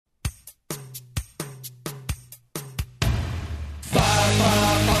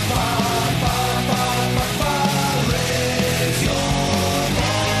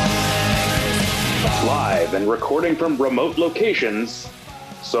live and recording from remote locations.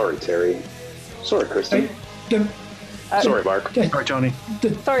 Sorry, Terry. Sorry, Kristen. Sorry, Mark. Sorry, Tony.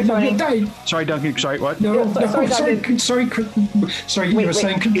 Sorry, Tony. Sorry, Duncan. Sorry, what? Sorry, you were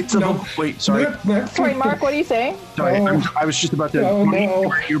saying... Wait, sorry. Sorry, Mark, what are you saying? Sorry, I was just about to...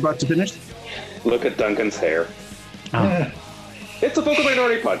 You're about to finish? Look at Duncan's hair. Oh. It's a Vocal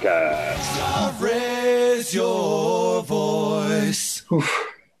Minority Podcast. Raise your voice. Oof.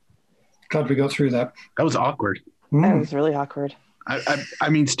 Glad we got through that. That was awkward. That was really awkward. I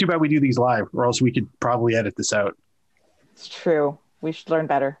mean, it's too bad we do these live, or else we could probably edit this out. It's true. We should learn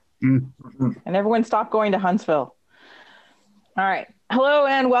better. And everyone stop going to Huntsville. All right. Hello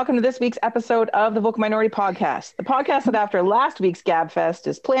and welcome to this week's episode of the Vocal Minority Podcast. The podcast that after last week's GabFest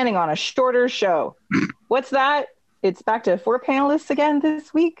is planning on a shorter show. What's that? It's back to 4 panelists again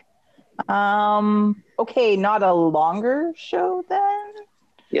this week. Okay, not a longer show then?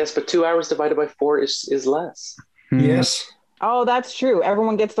 Yes, but 2 hours divided by 4 is less. Yes. Oh, that's true.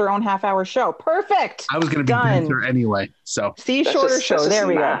 Everyone gets their own half-hour show. Perfect. I was going to be dancer anyway, so. See, shorter show. There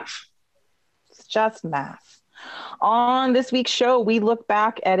we go. It's just math. On this week's show, we look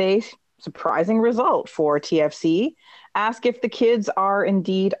back at a surprising result for TFC, ask if the kids are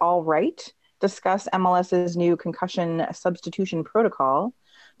indeed all right, discuss MLS's new concussion substitution protocol,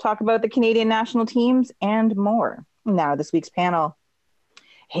 talk about the Canadian national teams, and more. Now, this week's panel.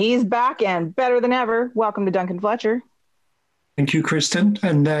 He's back and better than ever. Welcome to Duncan Fletcher. Thank you, Kristen.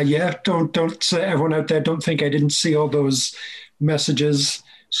 And don't everyone out there don't think I didn't see all those messages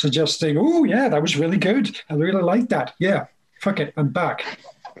suggesting, oh yeah, that was really good. I really like that. Yeah, fuck it, I'm back.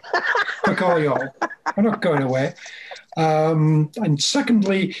 Fuck all y'all. I'm not going away. And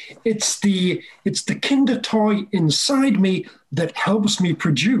secondly, it's the Kinder toy inside me that helps me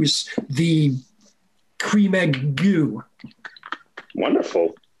produce the cream egg goo.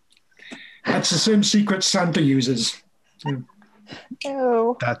 Wonderful. That's the same secret Santa uses.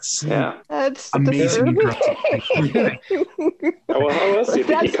 Oh, that's amazing. Well, how else do you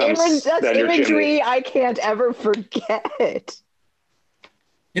think that's imagery I can't ever forget.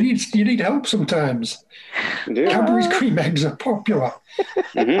 You need help sometimes. Yeah. Cadbury's cream eggs are popular.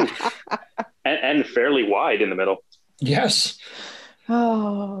 Mm-hmm. and fairly wide in the middle. Yes.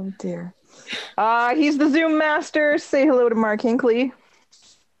 Oh dear. He's the Zoom master. Say hello to Mark Hinckley.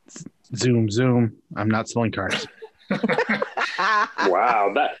 Zoom. I'm not selling cards.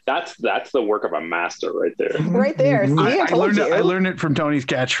 Wow, that's the work of a master right there. Right there. See, I learned it from Tony's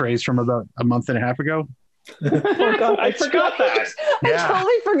catchphrase from about a month and a half ago. Oh, God, I forgot that. Yeah. I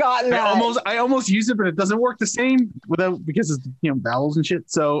totally forgotten that. I almost use it, but it doesn't work the same because it's vowels and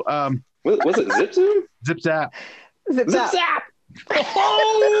shit. So was it Zip Zoom? Zip Zap. Zip Zap.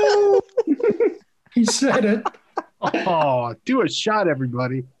 Oh! He said it. Oh, do a shot,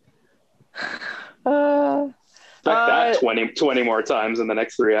 everybody. That 20 more times in the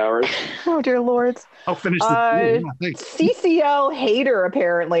next 3 hours. Oh, dear lords. I'll finish this. CCL hater,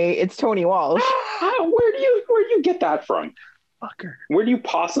 apparently. It's Tony Walsh. Where do you get that from? Fucker. Where do you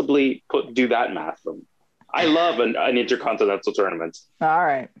possibly do that math from? I love an intercontinental tournament. All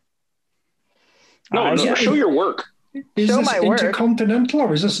right. No, show your work. Is show this my work. Intercontinental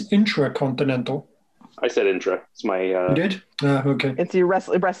or is this intracontinental? I said intra. It's my... You did? Okay. It's your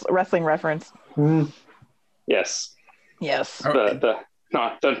wrestling reference. Yes. Yes. The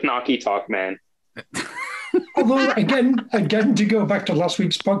knocky talk man. Although, again, to go back to last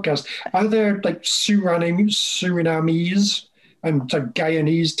week's podcast, are there like Surinamese and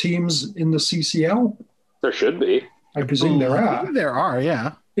Guyanese teams in the CCL? There should be. I presume there are. There are,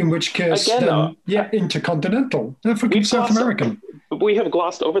 yeah. In which case, intercontinental. Fucking South American. We have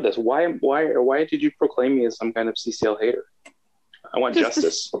glossed over this. Why did you proclaim me as some kind of CCL hater? I want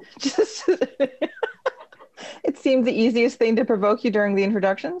justice. It seemed the easiest thing to provoke you during the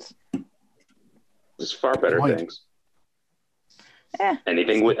introductions. There's far better things.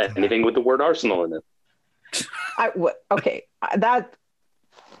 Anything with the word Arsenal in it. Okay, that.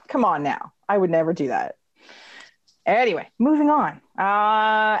 Come on now, I would never do that. Anyway, moving on.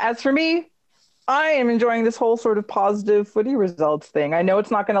 As for me, I am enjoying this whole sort of positive footy results thing. I know it's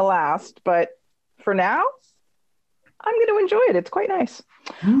not going to last, but for now, I'm going to enjoy it. It's quite nice.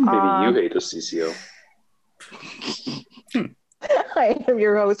 Maybe you hate the CCO. I am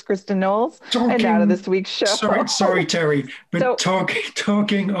your host, Kristen Knowles, and out of this week's show. Sorry, Terry, but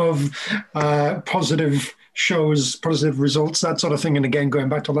talking of positive shows, positive results, that sort of thing, and again, going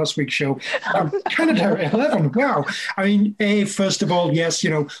back to last week's show, Canada 11, wow. I mean, first of all, yes,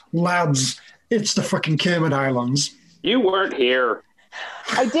 lads, it's the fucking Cayman Islands. You weren't here.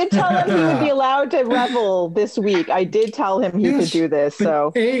 I did tell him he would be allowed to revel this week. I did tell him he could do this.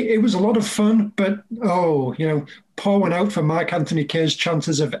 So it was a lot of fun, but pour one out for Mark Anthony Kaye's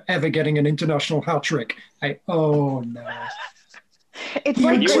chances of ever getting an international hat trick. No. It's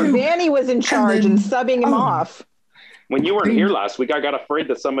like Vanny was in charge and subbing him off. When you weren't here last week, I got afraid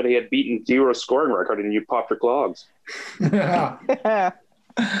that somebody had beaten Giro's scoring record and you popped your clogs.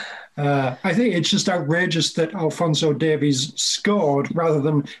 I think it's just outrageous that Alphonso Davies scored rather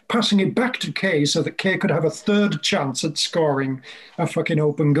than passing it back to Kaye so that Kaye could have a third chance at scoring a fucking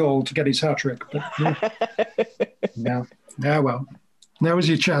open goal to get his hat-trick. But no. Well. Now is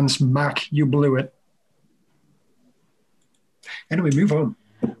your chance, Mac. You blew it. Anyway, move on.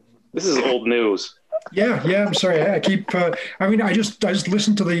 This is old news. Yeah. I'm sorry. I keep. I just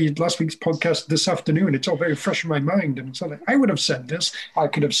listened to the last week's podcast this afternoon. It's all very fresh in my mind, and it's like I would have said this. I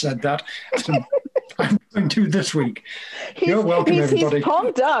could have said that. So I'm going to this week. You're welcome, everybody. He's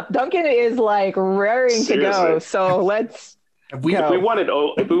pumped up. Duncan is like raring to go. So let's. If we wanted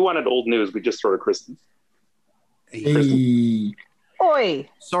old news, we just throw to Kristen. Hey. Oi.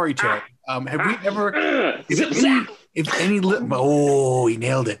 Sorry, Terry. Have we ever? If any, he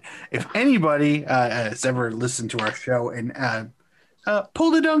nailed it. If anybody has ever listened to our show and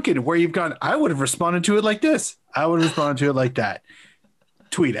pulled a Duncan where you've gone, I would have responded to it like this. I would have responded to it like that.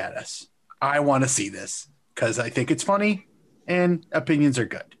 Tweet at us. I want to see this because I think it's funny and opinions are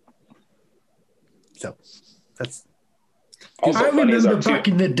good. So that's. I remember back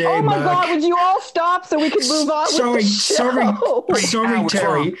in the day. Oh my Mark, God! Would you all stop so we could move on? Sorry,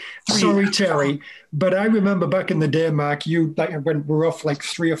 Terry. But I remember back in the day, Mark, you were off like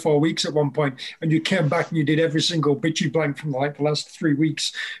 3 or 4 weeks at one point, and you came back and you did every single bitchy blank from the last 3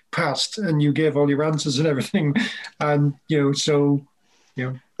 weeks past, and you gave all your answers and everything, and that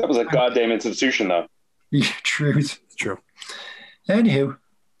was a goddamn institution, though. Yeah, truth. It's true. Anywho,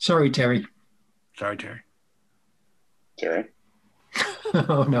 sorry, Terry. Terry.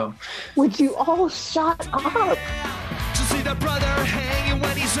 Oh no. Would you all shut up? To see the brother hanging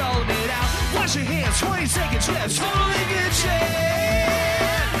when he's all made out. Wash your hands, 20 seconds, yes, totally good shit.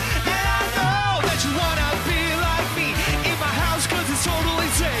 And I know that you wanna be like me in my house cause it's totally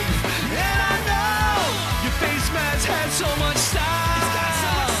safe. And I know your face mask has so much style. It's got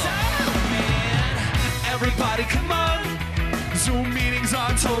so much style, man. Everybody come on, Zoom meetings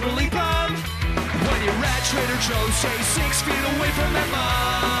on totally bomb. When you're at Trader Joe's, stay 6 feet away from that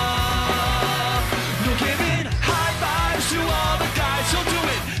mom. No giving high fives to all the guys, so do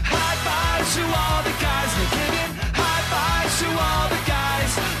it. High fives to all the guys. No giving high fives to all the guys.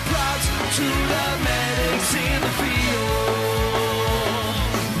 Props to the medics in the field.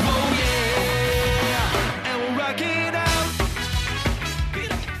 Oh yeah, and we'll rock it out.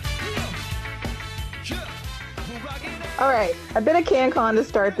 We'll rock it out. All right, a bit of CanCon to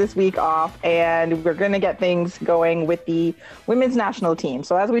start this week off, and we're going to get things going with the women's national team.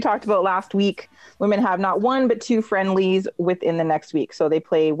 So as we talked about last week, women have not one but 2 friendlies within the next week. So they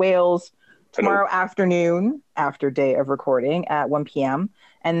play Wales tomorrow afternoon, after day of recording, at 1 p.m.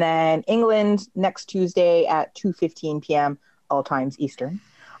 And then England next Tuesday at 2:15 p.m., all times Eastern.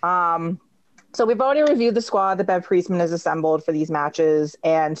 So we've already reviewed the squad that Bev Priestman has assembled for these matches.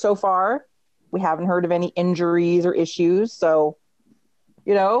 And so far, we haven't heard of any injuries or issues. So,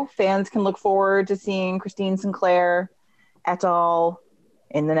 fans can look forward to seeing Christine Sinclair et al.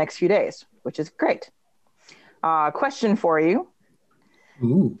 In the next few days, which is great. Question for you.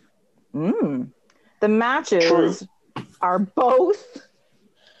 Ooh. The matches are both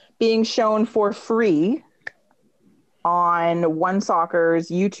being shown for free on One Soccer's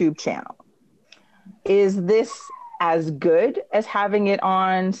YouTube channel. Is this as good as having it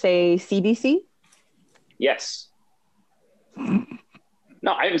on, say, CBC? Yes.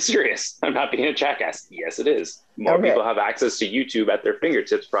 No, I'm serious. I'm not being a jackass. Yes, it is. More people have access to YouTube at their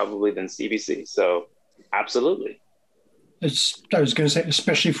fingertips probably than CBC. So, absolutely. I was going to say,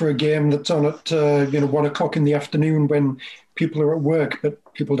 especially for a game that's on at 1 o'clock in the afternoon when people are at work, but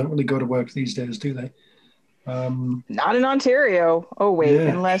people don't really go to work these days, do they? Not in Ontario. Oh wait,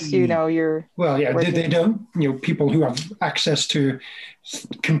 unless you're. Well, yeah, they don't. People who have access to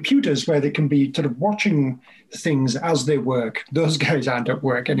computers where they can be sort of watching things as they work. Those guys aren't at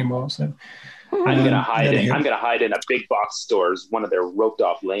work anymore. So I'm gonna hide it. I'm gonna hide in a big box stores, one of their roped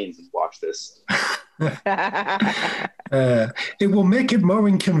off lanes, and watch this. It will make it more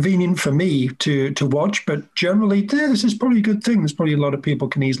inconvenient for me to watch, but generally, this is probably a good thing. There's probably a lot of people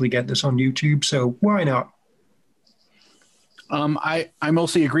can easily get this on YouTube, so why not? I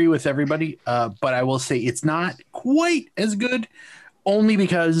mostly agree with everybody, but I will say it's not quite as good, only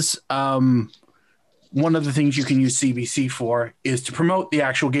because one of the things you can use CBC for is to promote the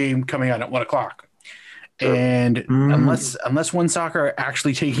actual game coming out at 1 o'clock. And unless One Soccer are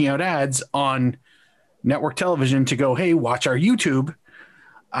actually taking out ads on network television to go, hey, watch our YouTube.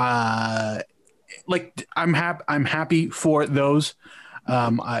 Like I'm happy for those.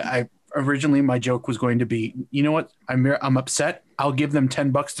 I originally my joke was going to be, you know what? I'm upset. I'll give them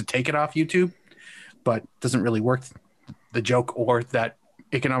 $10 to take it off YouTube, but it doesn't really work, the joke or that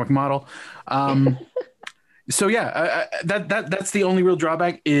economic model. So yeah, that's the only real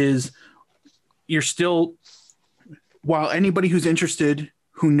drawback is you're still, while anybody who's interested,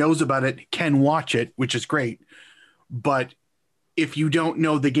 who knows about it can watch it, which is great. But if you don't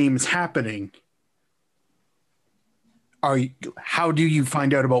know the game is happening, how do you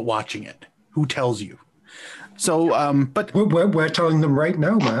find out about watching it? Who tells you? So, but we're telling them right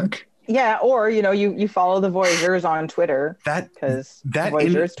now, Mark. Yeah, or you follow the Voyageurs on Twitter. That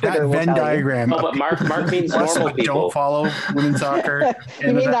Voyageurs Twitter will Venn tell diagram. No, but Mark means normal people. Don't follow women's soccer.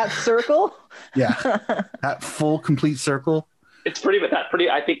 You mean that circle? Yeah, that full complete circle. It's pretty.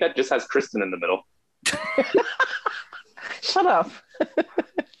 I think that just has Kristen in the middle. Shut up.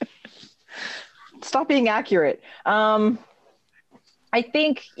 Stop being accurate. I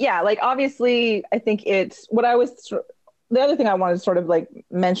think, yeah, like obviously, I think it's what I was. The other thing I wanted to sort of like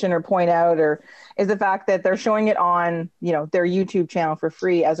mention or point out is the fact that they're showing it on, their YouTube channel for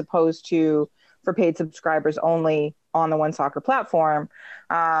free as opposed to for paid subscribers only on the One Soccer platform,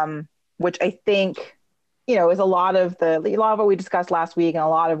 which I think, is a lot of what we discussed last week and a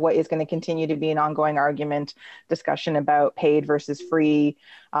lot of what is going to continue to be an ongoing argument discussion about paid versus free.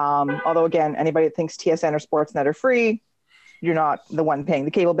 Although again, anybody that thinks TSN or Sportsnet are free, you're not the one paying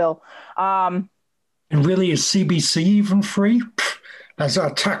the cable bill. And really, is CBC even free? That's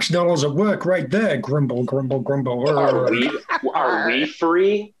our tax dollars at work right there. Grumble, grumble, grumble. Are we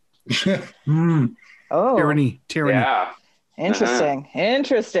free? Oh, tyranny. Yeah. Interesting.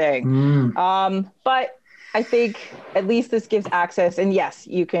 But I think at least this gives access, and yes,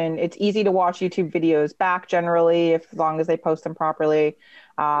 it's easy to watch YouTube videos back generally, as long as they post them properly.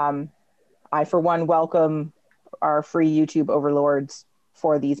 I, for one, welcome our free YouTube overlords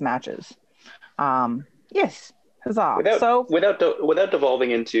for these matches. Yes. Huzzah. Without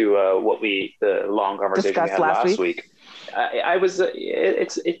devolving into the long conversation we had last week, I was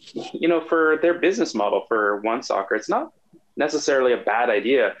for their business model for One Soccer, it's not necessarily a bad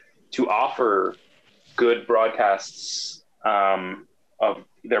idea to offer good broadcasts of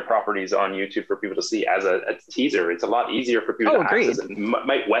their properties on YouTube for people to see as a teaser. It's a lot easier for people to access it.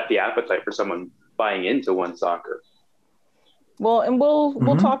 Might whet the appetite for someone buying into One Soccer. Well, and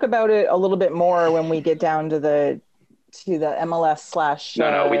we'll talk about it a little bit more when we get down to the MLS /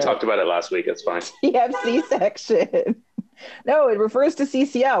 No, we talked about it last week. It's fine. TFC section. No, it refers to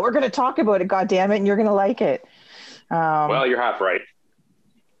CCL. We're going to talk about it, goddammit, and you're going to like it. Well, you're half right.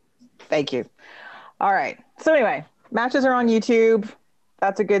 Thank you. All right. So anyway, matches are on YouTube.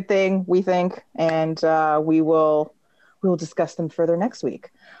 That's a good thing, we think, and we will discuss them further next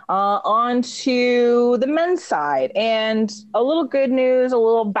week. On to the men's side, and a little good news, a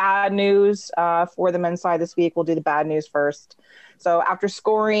little bad news for the men's side this week. We'll do the bad news first. So after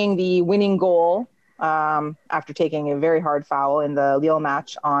scoring the winning goal, after taking a very hard foul in the Lille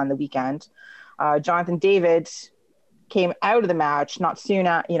match on the weekend, Jonathan David came out of the match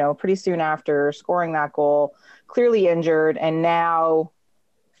pretty soon after scoring that goal, clearly injured, and now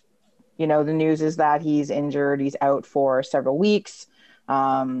the news is that he's injured. He's out for several weeks.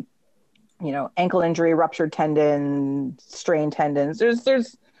 Ankle injury, ruptured tendon, strained tendons.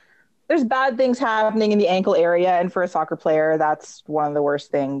 There's bad things happening in the ankle area, and for a soccer player, that's one of the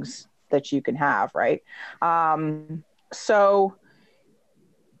worst things that you can have, right? So,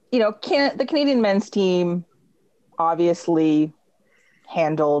 the Canadian men's team obviously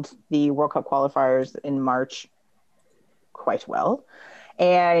handled the World Cup qualifiers in March quite well.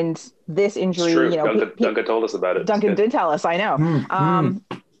 And this injury, Duncan told us about it. Duncan did tell us, I know.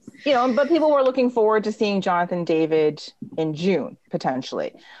 But people were looking forward to seeing Jonathan David in June,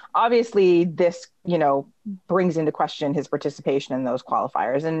 potentially. Obviously, this, brings into question his participation in those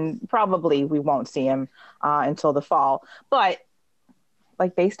qualifiers, and probably we won't see him until the fall. But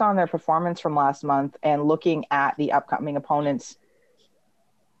based on their performance from last month and looking at the upcoming opponents,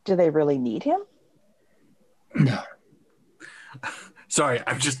 do they really need him? No. Sorry,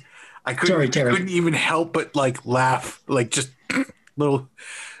 I couldn't even help but laugh, little.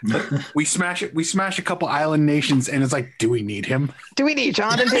 We smash it. We smash a couple island nations, and it's like, do we need him? Do we need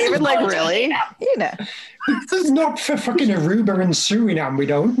Jonathan David? Like, really? You know. This is not for fucking Aruba and Suriname. We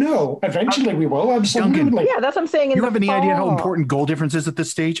don't know. Eventually, we will. Absolutely. Duncan. Yeah, that's what I'm saying. You have any idea how important goal difference is at this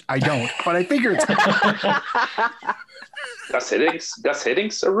stage? I don't, but I figure it's. Gus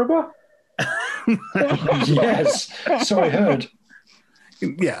Hiddings, Aruba. Yes, so I heard.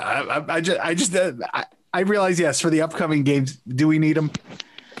 Yeah, I realize, yes, for the upcoming games, do we need him?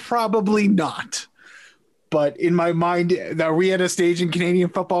 Probably not. But in my mind, are we at a stage in Canadian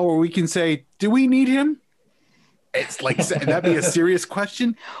football where we can say, do we need him? It's like, that'd be a serious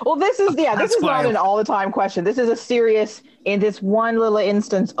question. Well, this is not an all the time question. This is a serious, in this one little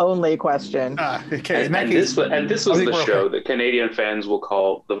instance only question. Okay. And this was the show that Canadian fans will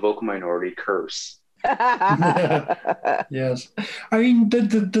call the vocal minority curse. Yes. I mean,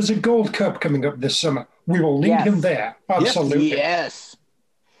 there's a Gold Cup coming up this summer. We will need him there. Absolutely. Yes.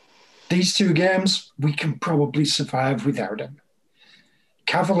 These two games, we can probably survive without him.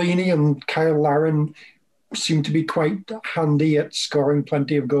 Cavallini and Kyle Larin seem to be quite handy at scoring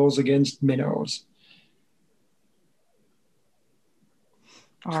plenty of goals against minnows.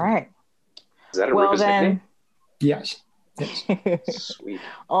 All right. Is that Aruba's nickname? Yes. Sweet.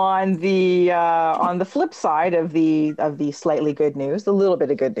 On the flip side of the slightly good news, the little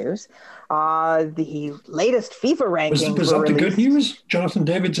bit of good news, the latest FIFA rankings was that the good news? Jonathan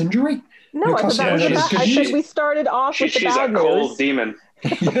David's injury? No, I thought that was the bad. I said we started off with the bad news. She's a cold demon.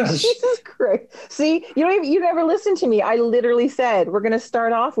 Yes. Jesus Christ! See, you never listened to me. I literally said we're going to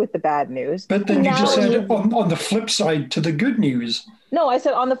start off with the bad news. But then you just said on the flip side to the good news. No, I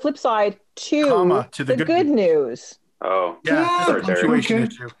said on the flip side to the good news. Oh, yeah. Sorry, Terry.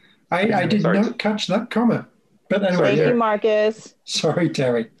 I did not catch that comma. But anyway, thank you, Marcus. Sorry,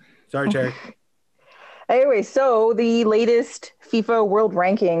 Terry. Anyway, so the latest FIFA World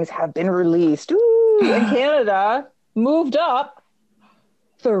Rankings have been released. Ooh, and Canada moved up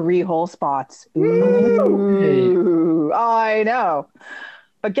 3 whole spots. Ooh, hey. I know.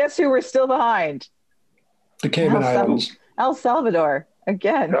 But guess who we're still behind? The Cayman Islands. El Salvador.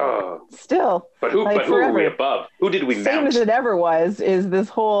 Again. Oh. Still. But who are we above? Who did we mount? Same as it ever was, is this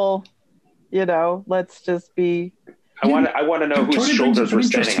whole, let's just be... I want to know whose shoulders we're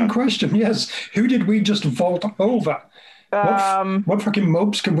standing on. Interesting question, yes. Who did we just vault over? What fucking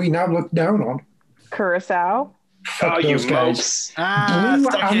mopes can we now look down on? Curacao. Fuck those guys. Blue and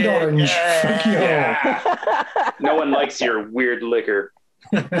orange. Yeah. Fuck you all. No one likes your weird liquor.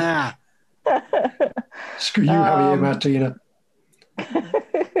 Screw you, Javier Martina.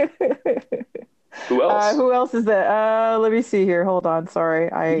 Who else? Who else is there? Let me see here. Hold on.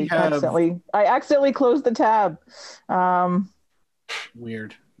 Sorry. I accidentally closed the tab.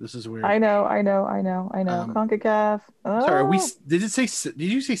 Weird. This is weird. I know. CONCACAF. Oh. Sorry, did you say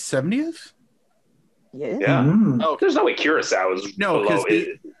 70th? Yeah. Oh, there's no way Curacao is below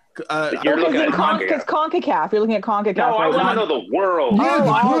it. You're looking at CONCACAF. You're looking at CONCACAF. No, I want to know the world. Yeah,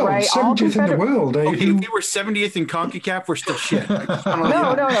 the world. Right. 70th in the world. Okay, if we were 70th in CONCACAF, we're still shit. No.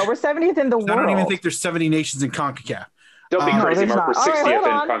 We're 70th in the world. I don't even think there's 70 nations in CONCACAF. Don't be crazy, Mark. We're 60th in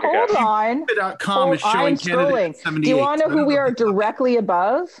CONCACAF. Hold on. is showing Canada 78. Do you want to know who we are directly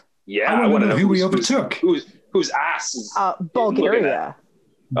above? Yeah, I want to know who we overtook. Whose ass is Bulgaria.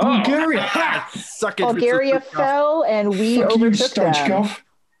 Bulgaria. Suck it. Bulgaria fell, and we overtook them.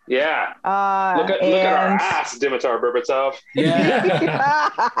 Yeah. Look at our ass, Dimitar Berbatov. Yeah.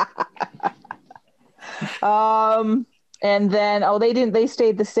 And then they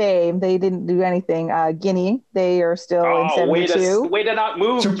stayed the same. They didn't do anything. Guinea, they are still in 72. Way to not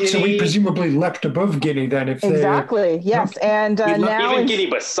move. So we presumably leapt above Guinea then, if exactly. Yes, and now even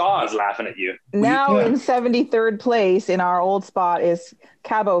Guinea-Bissau is laughing at you. Now in 73rd place in our old spot is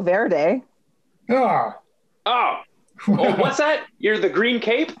Cabo Verde. Oh, what's that? You're the Green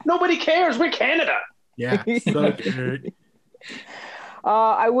Cape? Nobody cares. We're Canada. Yeah. So good.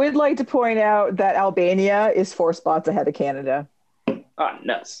 I would like to point out that Albania is 4 spots ahead of Canada. Oh,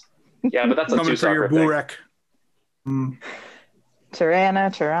 nuts. Yeah, but that's a coming for your Burek.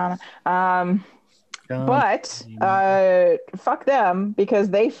 Tirana. But fuck them, because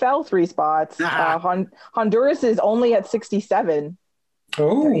they fell 3 spots. Honduras is only at 67.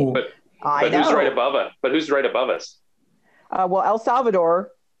 Oh, but who's right above us? But who's right above us? Well, El Salvador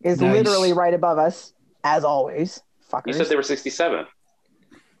is literally right above us, as always. Fuckers. You said they were 67.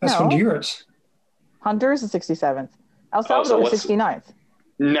 That's Honduras. Honduras is 67th. El Salvador is 69th.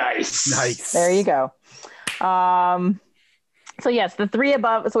 Nice. There you go. So yes, the 3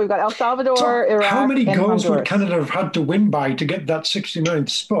 above. So we've got El Salvador, Iraq, how many and goals Honduras. would Canada have had to win by to get that 69th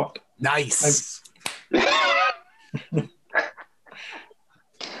spot? Nice.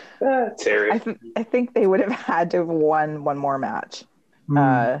 Terry. I think they would have had to have won one more match.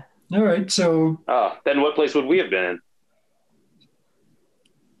 All right, so then what place would we have been in?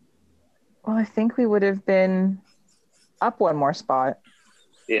 Well, I think we would have been up one more spot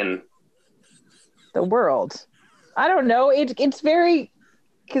In the world. I don't know. It's very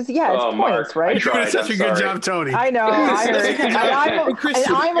because it's Oh, points, Mark, right? You're doing Tried, such I'm a good sorry. job, Tony. I know. I heard. And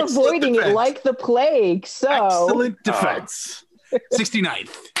I'm avoiding it like the plague. So Excellent defense.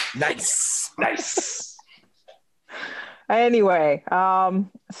 69th. Nice. Nice. anyway,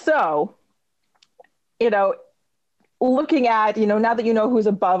 so looking at now that you know who's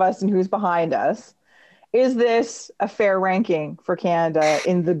above us and who's behind us, is this a fair ranking for Canada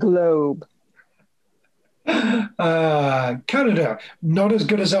in the globe? Canada, not as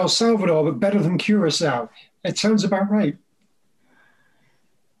good as El Salvador, but better than Curacao. It sounds about right.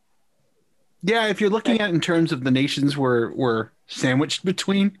 Yeah, if you're looking at it in terms of the nations we're sandwiched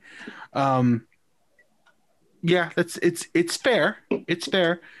between, yeah, it's fair. It's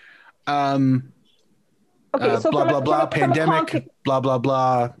fair. Okay, so blah blah blah, from a pandemic, blah blah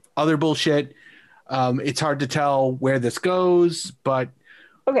blah, other bullshit. It's hard to tell where this goes, but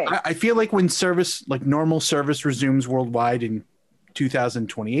okay, I feel like when normal service resumes worldwide in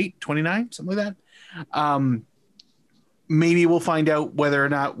 2028, 29, something like that, maybe we'll find out whether or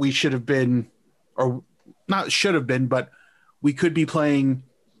not we should have been, or not should have been, but we could be playing,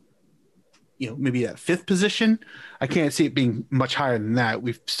 maybe at 5th position. I can't see it being much higher than that.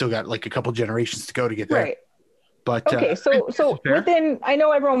 We've still got like a couple generations to go to get there. right. But Okay, so within, I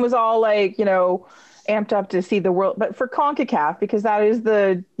know everyone was all like, amped up to see the world, but for CONCACAF, because that is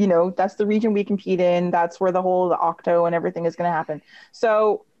that's the region we compete in. That's where the Octo and everything is going to happen.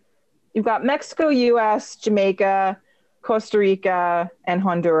 So you've got Mexico, US, Jamaica, Costa Rica, and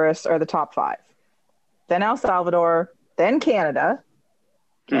Honduras are the top 5. Then El Salvador, then Canada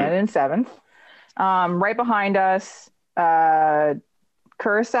in 7th. Right behind us,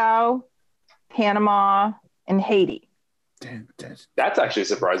 Curacao, Panama, and Haiti. That's actually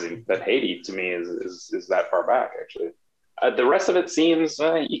surprising that Haiti to me is that far back. Actually, the rest of it seems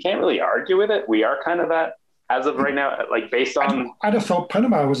you can't really argue with it. We are kind of that as of right now, like based on. I'd have thought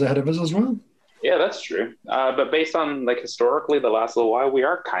Panama was ahead of us as well. Yeah, that's true. But based on like historically the last little while, we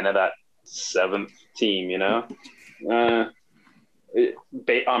are kind of that 7th team.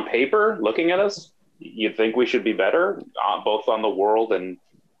 On paper, looking at us, you'd think we should be better, both on the world and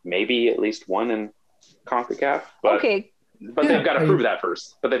maybe at least one in CONCACAF. But, okay. But they've got to prove that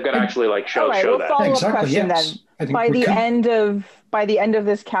first. But they've got to actually show that. Follow-up question then. By the end of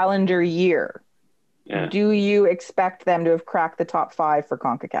this calendar year, do you expect them to have cracked the top 5 for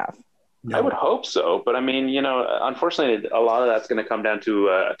CONCACAF? No. I would hope so, but I mean, unfortunately, a lot of that's going to come down to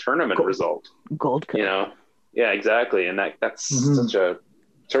a tournament result. Gold Cup. Yeah, exactly, and that's such a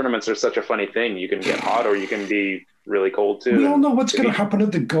tournaments are such a funny thing. You can get hot or you can be really cold too. We all know what's going to happen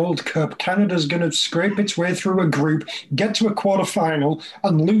at the Gold Cup. Canada's going to scrape its way through a group, get to a quarterfinal,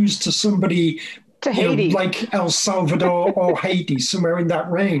 and lose to somebody to Haiti, like El Salvador or Haiti, somewhere in that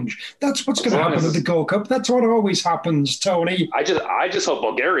range. That's what's going to happen at the Gold Cup. That's what always happens, Tony. I just hope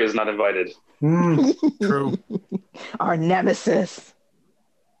Bulgaria is not invited. True. Our nemesis.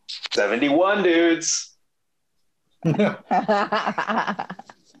 71 dudes.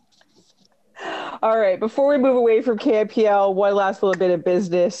 All right. Before we move away from KPL, one last little bit of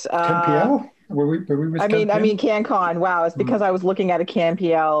business. KPL? Were we with I mean CanCon. Wow, it's because I was looking at a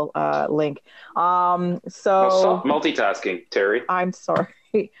CanPL link. Stop multitasking, Terry. I'm sorry.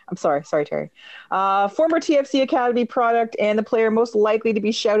 Sorry, Terry. Former TFC Academy product and the player most likely to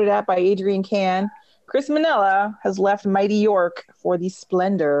be shouted at by Adrian Can, Chris Manella, has left Mighty York for the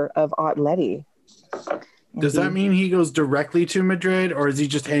splendor of Atleti. Does that mean he goes directly to Madrid, or is he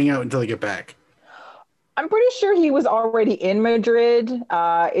just hanging out until they get back? I'm pretty sure he was already in Madrid.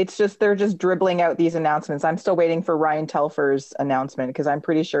 It's just they're just dribbling out these announcements. I'm still waiting for Ryan Telfer's announcement because I'm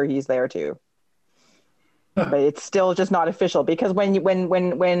pretty sure he's there too. But it's still just not official because when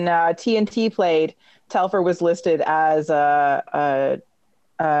TNT played, Telfer was listed as an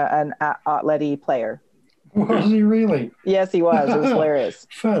Atleti player. Was he really? Yes, he was. It was hilarious.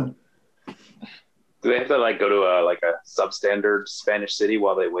 Fun. Do they have to go to a substandard Spanish city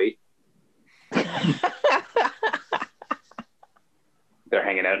while they wait? They're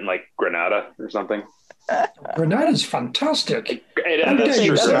hanging out in Granada or something. Granada's fantastic. Duncan's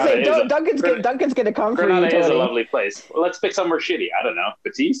going to come for you. Granada is a lovely place. Well, let's pick somewhere shitty. I don't know.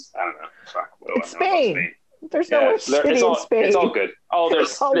 Batiste? I don't know. Fuck. It's Spain. There's nowhere shitty in Spain. It's all good. Oh, there's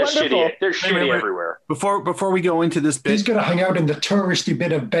shitty. There's shitty everywhere. Before we go into this bit, he's going to hang out in the touristy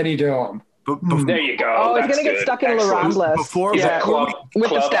bit of Benidorm. There you go. Oh, it's That's going to get good. stuck in Le Excellent. Rambless. Before- He's a club, With the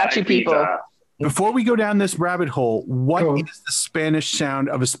club statue Ibiza. people. Before we go down this rabbit hole, what Go. is the Spanish sound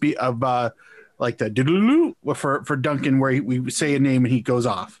of like the doodle for Duncan, where we say a name and he goes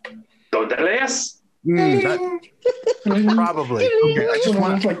off? Dondeles? Probably. Okay, I just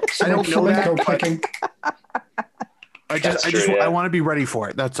want. I don't know that. Clicking. I want to be ready for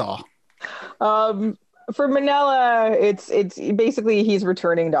it. That's all. For Manella, it's basically he's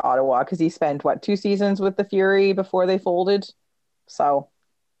returning to Ottawa because he spent 2 seasons with the Fury before they folded. So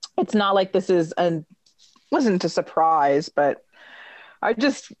it's not like this wasn't a surprise, but I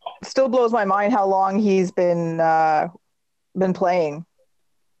just still blows my mind how long he's been playing.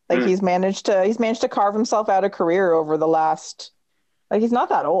 Like he's managed to carve himself out a career over the last, like, he's not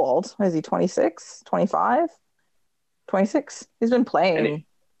that old. Is he 26, 25, 26? He's been playing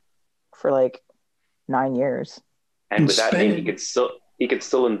for like 9 years. And with that name, he could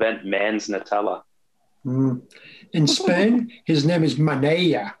still invent man's Nutella. In Spain, his name is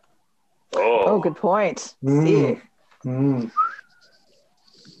Manea. Oh, good point. Sí.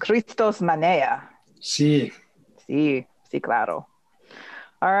 Christos Manea. Sí. Sí, claro.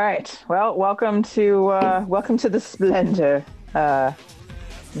 All right. Well, welcome to the splendor, Mr.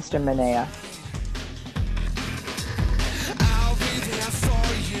 Manea. I'll be there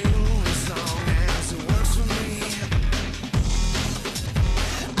for you as long as it works for me.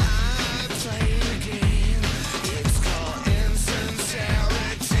 I play a game, it's called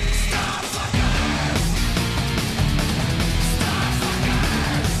insincerity. Stop fuckers! Stop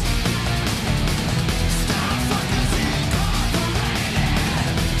fuckers! Stop fuckers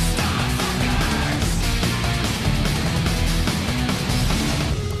Incorporated! Stop fuckers!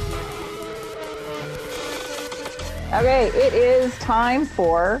 Okay, it is time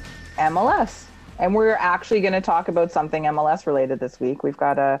for MLS, and we're actually going to talk about something MLS related this week. We've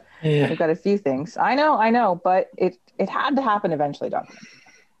got a few things. I know, but it had to happen eventually, Duncan.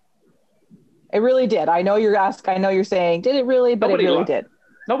 It really did. I know you're saying, did it really? But it really did.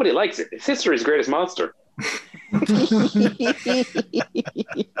 Nobody likes it. It's history's greatest monster.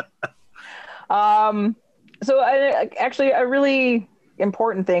 So actually, a really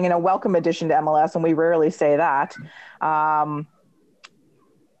important thing and a welcome addition to MLS, and we rarely say that,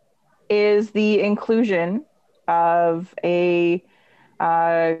 is the inclusion of a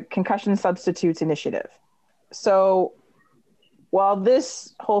concussion substitutes initiative. So while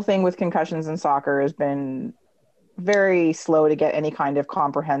this whole thing with concussions in soccer has been very slow to get any kind of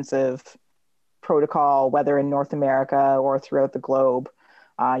comprehensive protocol, whether in North America or throughout the globe,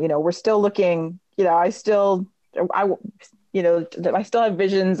 we're still looking. I still have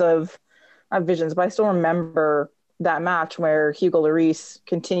visions but I still remember that match where Hugo Lloris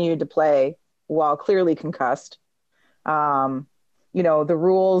continued to play while clearly concussed. The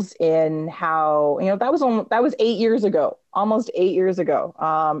rules in how, that was 8 years ago, almost 8 years ago.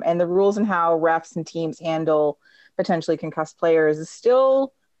 And the rules in how refs and teams handle potentially concussed players it's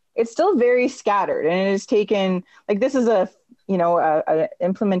still very scattered. And it has taken, this is a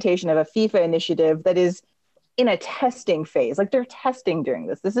implementation of a FIFA initiative that is in a testing phase. Like, they're testing during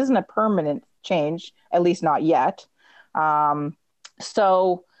this. This isn't a permanent change, at least not yet.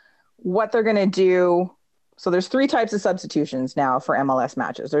 So what they're going to do, so there's 3 types of substitutions now for MLS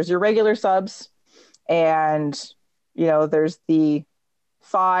matches. There's your regular subs, and, there's the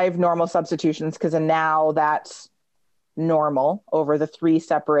 5 normal substitutions, because now that's normal over the 3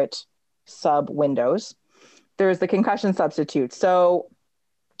 separate sub windows. There's the concussion substitute. So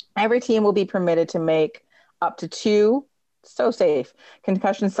every team will be permitted to make up to 2, so safe,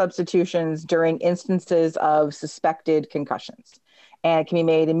 concussion substitutions during instances of suspected concussions. And it can be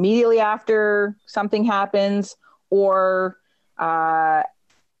made immediately after something happens, or after,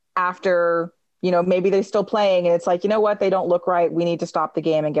 maybe they're still playing and it's like, they don't look right. We need to stop the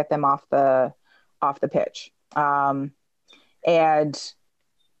game and get them off the pitch. And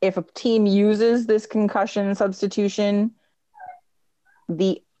if a team uses this concussion substitution,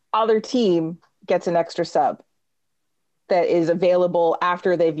 the other team gets an extra sub that is available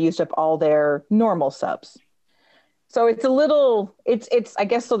after they've used up all their normal subs. So it's I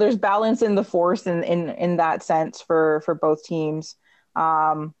guess, so there's balance in the force in that sense for both teams.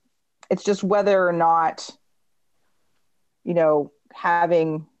 It's just whether or not,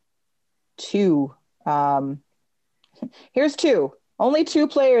 having 2, here's 2, only 2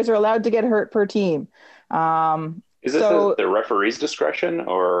 players are allowed to get hurt per team. Is this the referee's discretion,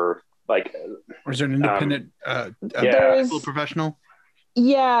 or or is there an independent professional?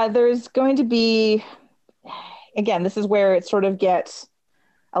 Yeah, there's going to be, again, this is where it sort of gets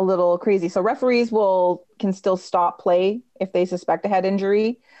a little crazy. So referees can still stop play if they suspect a head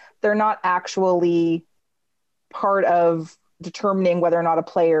injury, they're not actually part of determining whether or not a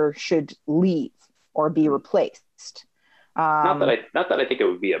player should leave or be replaced. Not that I think it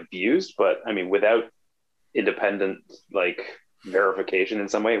would be abused, but I mean, without independent like verification in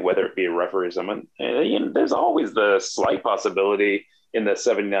some way, whether it be a referee or someone, there's always the slight possibility in the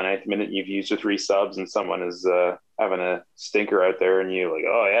 79th minute you've used your 3 subs and someone is having a stinker out there, and you're like,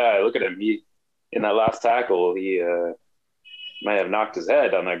 oh yeah, look at him. He in that last tackle, he might have knocked his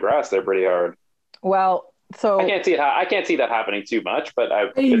head on that grass there pretty hard. Well, so I can't see that happening too much, but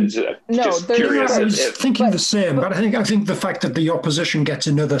I'm just curious. I was thinking the same, but I think the fact that the opposition gets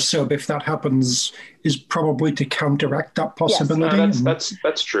another sub, if that happens, is probably to counteract that possibility. Yes. No,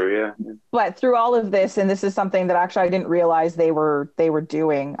 that's true, yeah. But through all of this, and this is something that actually I didn't realize they were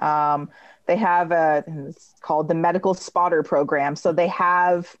doing. They have it's called the Medical Spotter Program. So they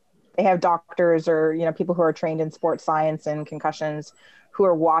have doctors or people who are trained in sports science and concussions who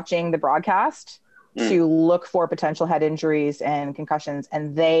are watching the broadcast to look for potential head injuries and concussions,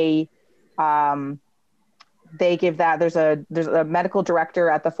 and they give that. There's a medical director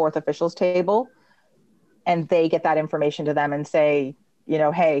at the fourth officials table, and they get that information to them and say,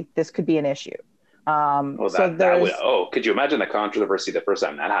 hey, this could be an issue. Could you imagine the controversy the first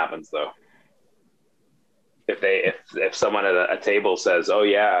time that happens though? If someone at a table says, oh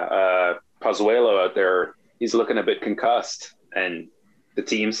yeah, Pozuelo out there, he's looking a bit concussed, and the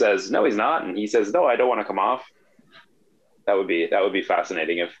team says, no, he's not. And he says, no, I don't want to come off. That would be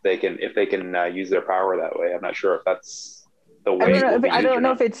fascinating if they can use their power that way. I'm not sure if that's the way. I don't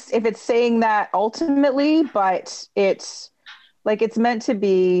know if it's saying that ultimately, but it's meant to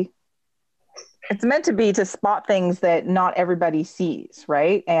be to spot things that not everybody sees.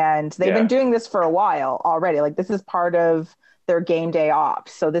 Right. And they've been doing this for a while already. Like, this is part of their game day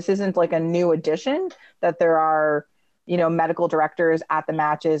ops. So this isn't like a new addition that there are, medical directors at the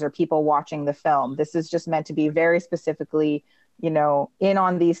matches or people watching the film. This is just meant to be very specifically, in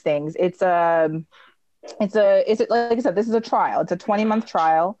on these things. It's like I said, this is a trial. It's a 20-month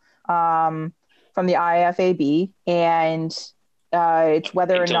trial from the IFAB, and it's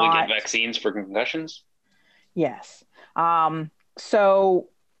whether or not we get vaccines for concussions. Yes. So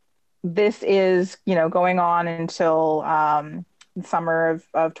this is, going on until summer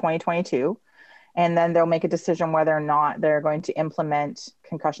of 2022. And then they'll make a decision whether or not they're going to implement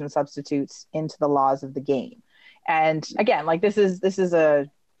concussion substitutes into the laws of the game. And again, like this is a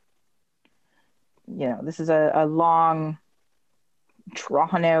long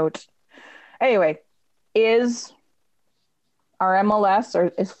drawn out. Anyway, is our MLS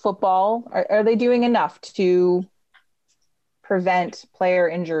or is football, are they doing enough to prevent player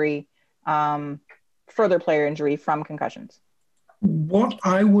injury, further player injury from concussions? What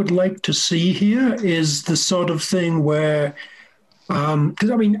I would like to see here is the sort of thing where, because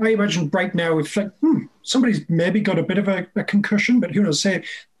I imagine right now if somebody's maybe got a bit of a concussion, but who knows, say,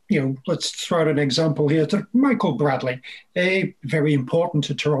 let's throw out an example here to Michael Bradley, A, very important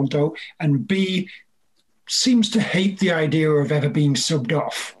to Toronto, and B, seems to hate the idea of ever being subbed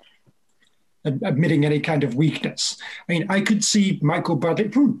off, admitting any kind of weakness. I could see Michael Bradley,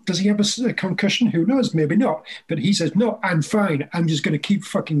 does he have a concussion? Who knows? Maybe not. But he says, no, I'm fine. I'm just going to keep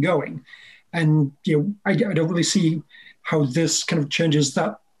fucking going. And, I don't really see how this kind of changes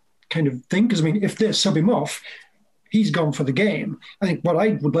that kind of thing. Because, if they sub him off, he's gone for the game. I think what I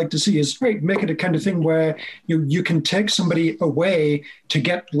would like to see is, make it a kind of thing where you can take somebody away to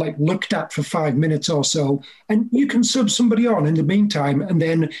get looked at for 5 minutes or so, and you can sub somebody on in the meantime, and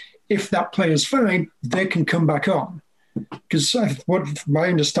then if that player's fine, they can come back on. Because what my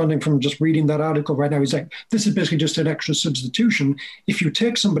understanding from just reading that article right now is this is basically just an extra substitution. If you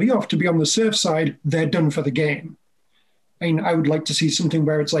take somebody off to be on the safe side, they're done for the game. I would like to see something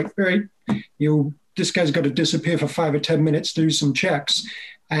where it's like, all right, this guy's got to disappear for 5 or 10 minutes to do some checks,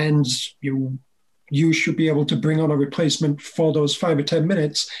 and you should be able to bring on a replacement for those 5 or 10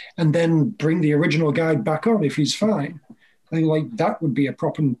 minutes, and then bring the original guy back on if he's fine. I think that would be a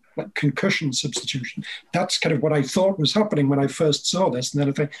proper concussion substitution. That's kind of what I thought was happening when I first saw this. And then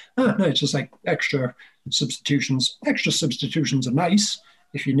I think, no, it's just extra substitutions. Extra substitutions are nice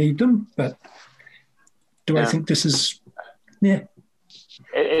if you need them, but do I think this is, That's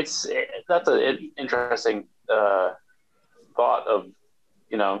an interesting thought of,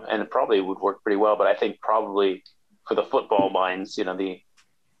 and it probably would work pretty well, but I think probably for the football minds, the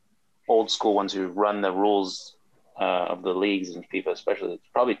old school ones who run the rules of the leagues and FIFA especially, it's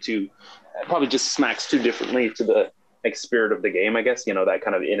probably just smacks too differently to the spirit of the game, I guess. That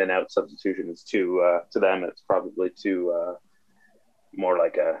kind of in and out substitution is too to them, it's probably too more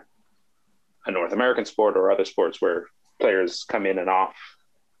like a North American sport or other sports where players come in and off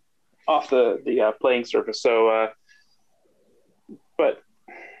off the playing surface. So, but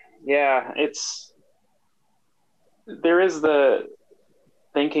yeah, there is the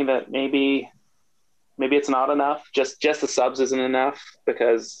thinking that maybe it's not enough. Just the subs isn't enough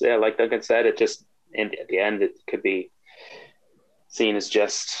because, yeah, like Duncan said, it just, and at the end, it could be seen as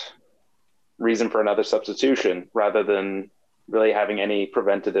just reason for another substitution rather than really having any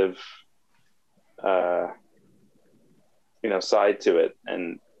preventative, side to it.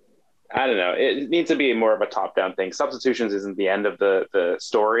 And I don't know, it needs to be more of a top-down thing. Substitutions isn't the end of the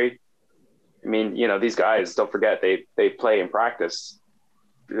story. I mean, these guys, don't forget, they play and practice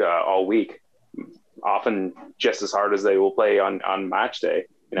all week, often just as hard as they will play on match day.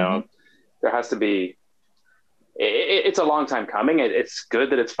 There has to be. It's a long time coming. It's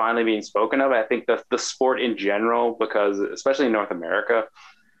good that it's finally being spoken of. I think the sport in general, because especially in North America,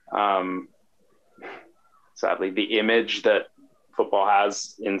 sadly, the image that football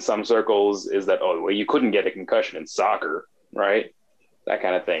has in some circles is that, oh, well, you couldn't get a concussion in soccer, right? That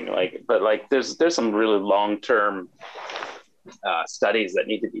kind of thing. But there's some really long-term studies that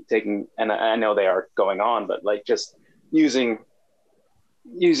need to be taken, and I know they are going on, but just using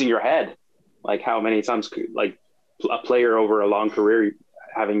your head, how many times a player over a long career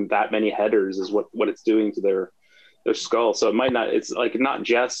having that many headers is what it's doing to their skull. So it's not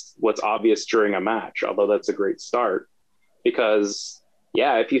just what's obvious during a match, although that's a great start, because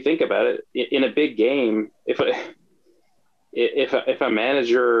if you think about it, in a big game, if a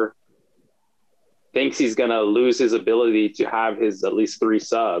manager thinks he's going to lose his ability to have his at least 3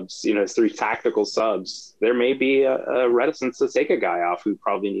 subs, his 3 tactical subs, there may be a reticence to take a guy off who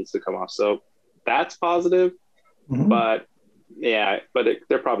probably needs to come off. So that's positive, but there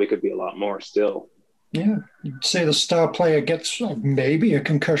probably could be a lot more still. Yeah, you'd say the star player gets maybe a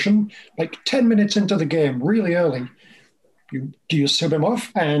concussion, 10 minutes into the game, really early. Do you sub him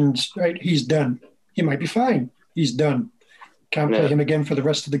off? And he's done. He might be fine. He's done. Can't play him again for the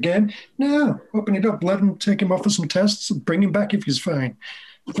rest of the game. No, open it up, let him take him off for some tests, bring him back if he's fine.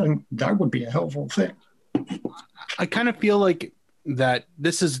 I think that would be a helpful thing. I kind of feel like that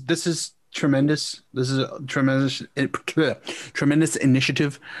this is tremendous. This is a tremendous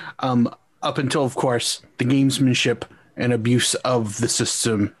initiative. Up until, of course, the gamesmanship and abuse of the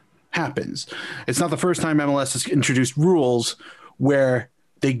system happens. It's not the first time MLS has introduced rules where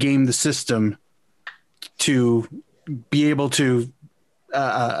they game the system to be able to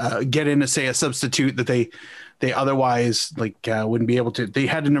get in, say, a substitute that they otherwise wouldn't be able to. They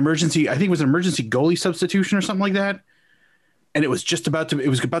had an emergency, I think it was an emergency goalie substitution or something like that, and it was about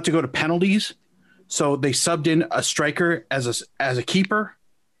to go to penalties, so they subbed in a striker as a keeper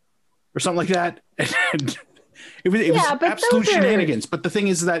or something like that. And it was absolute shenanigans. But the thing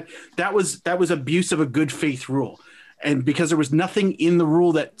is that was abuse of a good faith rule, and because there was nothing in the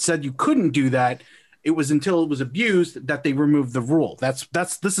rule that said you couldn't do that, it was until it was abused that they removed the rule. This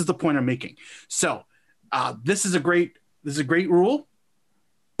is the point I'm making. So this is a great rule,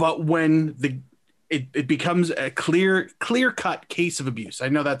 but when it becomes a clear cut case of abuse, I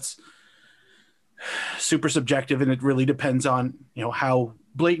know that's super subjective, and it really depends on how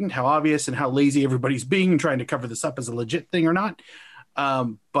blatant, how obvious, and how lazy everybody's being trying to cover this up as a legit thing or not.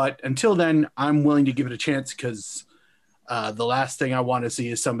 But until then, I'm willing to give it a chance, because the last thing I want to see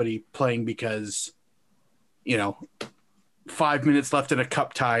is somebody playing because 5 minutes left in a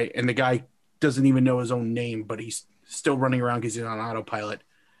cup tie and the guy doesn't even know his own name, but he's still running around because he's on autopilot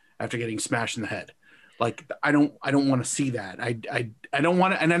after getting smashed in the head. I don't want to see that. I don't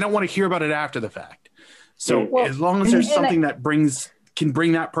want to, and I don't want to hear about it after the fact. So as long as there's something that can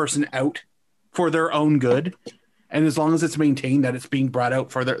bring that person out for their own good, and as long as it's maintained that it's being brought out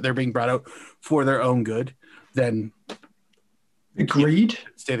they're being brought out for their own good, then agreed.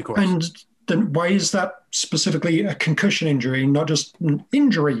 Stay the course. And then why is that specifically a concussion injury, not just an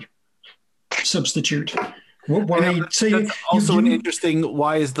injury substitute? Why say that's also an interesting,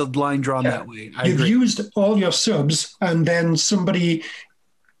 why is the line drawn that way? You've used all your subs, and then somebody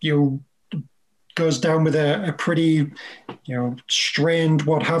goes down with a pretty strained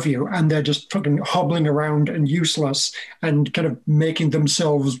what have you, and they're just fucking hobbling around and useless and kind of making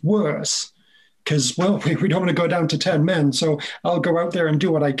themselves worse. Because, we don't want to go down to 10 men, so I'll go out there and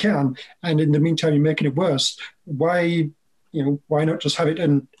do what I can. And in the meantime, you're making it worse. Why not just have it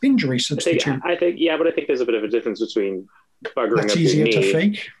an injury substitute? I think there's a bit of a difference between buggering That's up easier your knee. to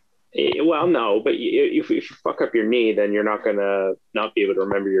fake. Well, no, but if you fuck up your knee, then you're not going to not be able to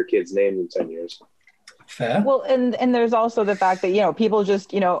remember your kid's name in 10 years. Fair. Well, and there's also the fact that, people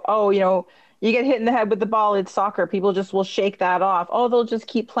just, you get hit in the head with the ball, it's soccer. People just will shake that off. Oh, they'll just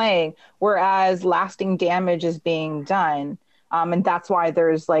keep playing. Whereas lasting damage is being done. And that's why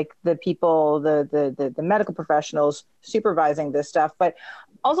there's like the people, the medical professionals supervising this stuff. But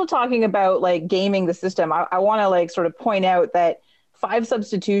also talking about like gaming the system, I want to like sort of point out that 5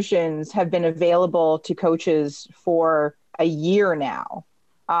 substitutions have been available to coaches for a year now.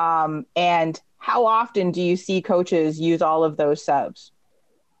 And how often do you see coaches use all of those subs?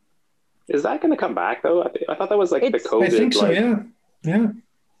 Is that going to come back though? I thought that was like the COVID. I think so. Yeah.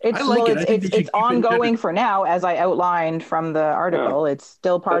 It's ongoing for now, as I outlined from the article. It's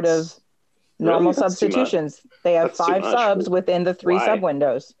still part of normal substitutions. They have 5 subs within the 3 sub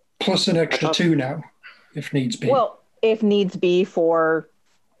windows. Plus an extra 2 now, if needs be. Well, if needs be for,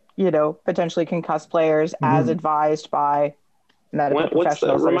 potentially concussed players as advised by medical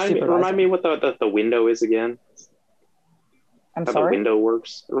professionals. Remind me what the window is again. I'm how sorry? The window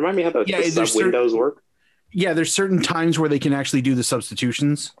works. Remind me how the sub windows work. Yeah, there's certain times where they can actually do the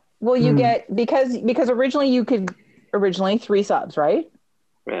substitutions. Well, you get because originally you could 3 subs, right?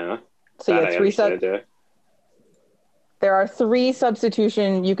 Yeah. So you have 3 subs. Yeah. There are 3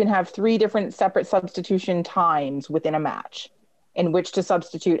 substitution. You can have 3 different separate substitution times within a match in which to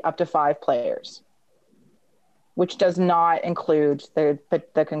substitute up to 5 players, which does not include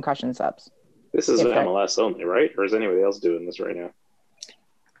the concussion subs. This is MLS only, right? Or is anybody else doing this right now?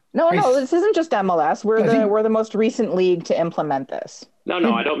 No, this isn't just MLS. We're the most recent league to implement this. No,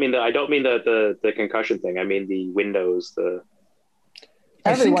 I don't mean the concussion thing. I mean the windows.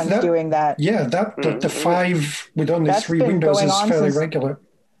 Everyone's doing that. Yeah, the 5 with only 3 windows is fairly regular.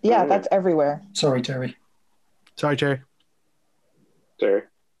 Yeah, that's everywhere. Sorry, Terry. Terry.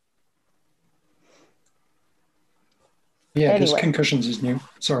 Yeah, this concussions is new.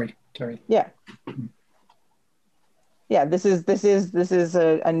 Sorry, Terry. Yeah. Yeah, this is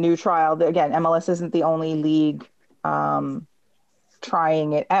a new trial. Again, MLS isn't the only league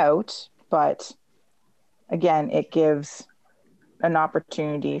trying it out, but again, it gives an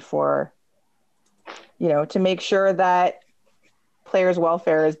opportunity for, to make sure that players'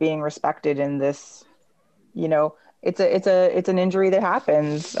 welfare is being respected in this. It's an injury that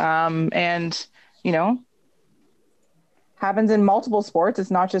happens, and happens in multiple sports. It's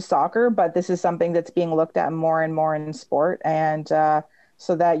not just soccer, but this is something that's being looked at more and more in sport. And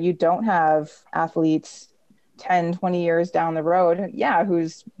so that you don't have athletes 10, 20 years down the road,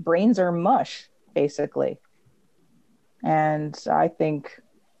 whose brains are mush, basically. And I think,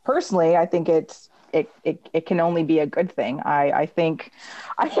 personally, it can only be a good thing. I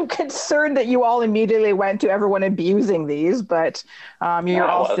am concerned that you all immediately went to everyone abusing these, but you're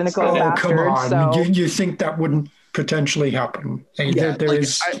all cynical bastards. Come on, so. you think that wouldn't potentially happen? Yeah,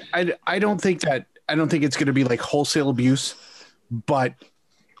 I don't think it's going to be like wholesale abuse, but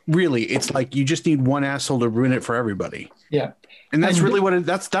really, it's like you just need one asshole to ruin it for everybody. Yeah, and that's really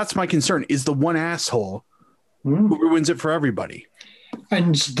that's my concern is the one asshole who ruins it for everybody.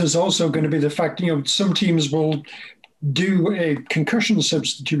 And there's also going to be the fact, some teams will do a concussion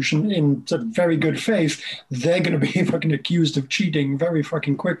substitution in very good faith. They're going to be fucking accused of cheating very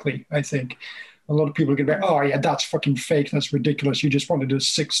fucking quickly, I think. A lot of people are going to be, oh, yeah, that's fucking fake. That's ridiculous. You just wanted a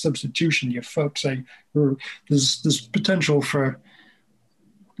 6th substitution, you folks. There's potential for,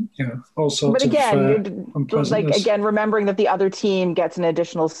 all sorts of unpleasantness. again, remembering that the other team gets an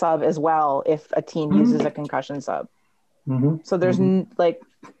additional sub as well if a team uses a concussion sub. So there's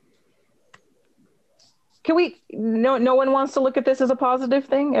can we? No one wants to look at this as a positive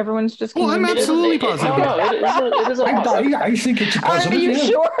thing. Everyone's just. I'm absolutely positive. It is a positive. I think it's a positive. Are you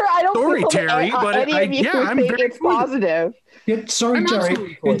sure? I don't. Sorry, Terry, but I'm think it's positive. Yeah, sorry,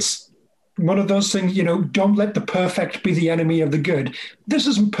 Terry. It's one of those things. Don't let the perfect be the enemy of the good. This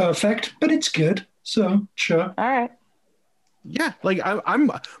isn't perfect, but it's good. So sure. All right. Yeah,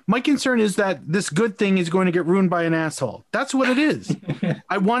 I'm. My concern is that this good thing is going to get ruined by an asshole. That's what it is.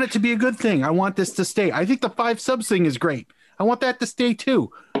 I want it to be a good thing. I want this to stay. I think the 5 subs thing is great. I want that to stay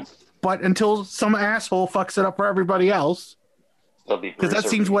too. But until some asshole fucks it up for everybody else, because that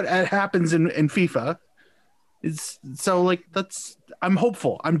seems what happens in FIFA. I'm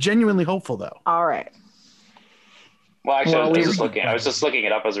hopeful. I'm genuinely hopeful, though. All right. Well, actually, I was just looking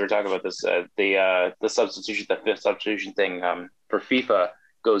it up as we were talking about this. The substitution, the 5th substitution thing for FIFA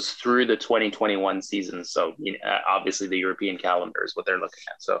goes through the 2021 season. So obviously, the European calendar is what they're looking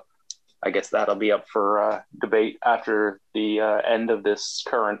at. So I guess that'll be up for debate after the end of this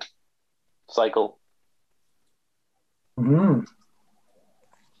current cycle. Well,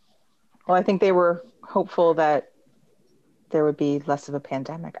 I think they were hopeful that there would be less of a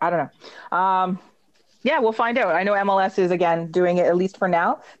pandemic. I don't know. Yeah, we'll find out. I know MLS is, again, doing it, at least for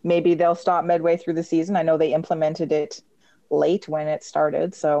now. Maybe they'll stop midway through the season. I know they implemented it late when it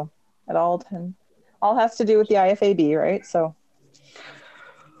started. So it all has to do with the IFAB, right? So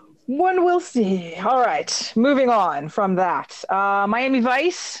One will see. All right, moving on from that. Miami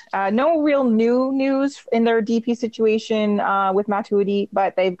Vice, no real new news in their DP situation with Matuidi,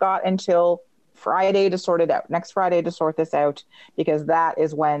 but they've got until Friday to sort it out. Next Friday to sort this out, because that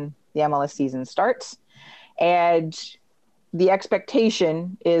is when the MLS season starts. And the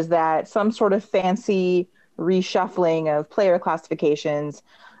expectation is that some sort of fancy reshuffling of player classifications,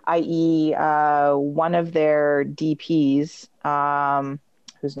 i.e. One of their DPs,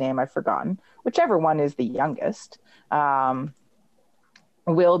 whose name I've forgotten, whichever one is the youngest, will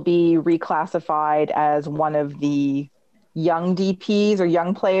be reclassified as one of the young DPs or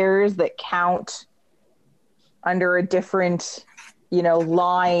young players that count under a different,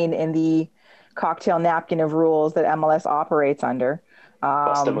 line in the cocktail napkin of rules that MLS operates under.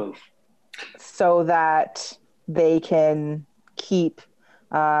 Bust a move. So that they can keep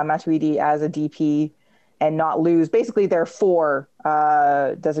Matuidi as a DP and not lose basically their 4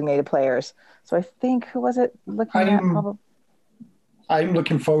 designated players. So I think, who was it looking at? Probably. I'm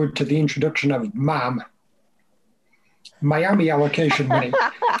looking forward to the introduction of MAM. Miami allocation money.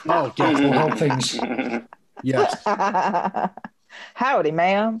 Oh, yes. For all things. Yes. Howdy,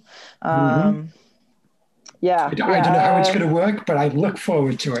 ma'am. Yeah. I don't know how it's going to work, but I look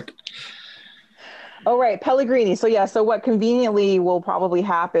forward to it. Oh, right. Pellegrini. So what conveniently will probably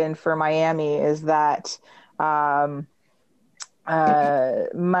happen for Miami is that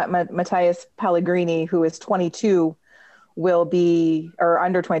Matthias Pellegrini, who is 22, will be, or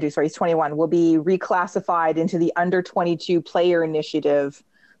under 22, sorry, he's 21, will be reclassified into the under 22 player initiative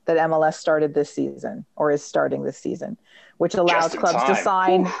that MLS started this season, or is starting this season, which allows clubs to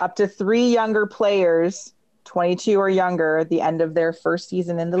sign up to 3 younger players, 22 or younger, at the end of their first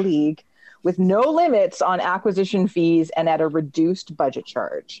season in the league, with no limits on acquisition fees and at a reduced budget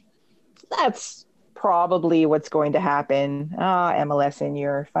charge. That's probably what's going to happen. MLS in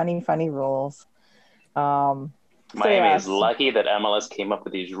your funny rules. Miami is lucky that MLS came up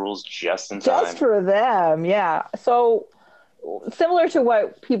with these rules just in time. Just for them, yeah. So similar to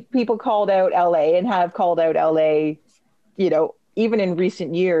what people called out LA and have called out LA, even in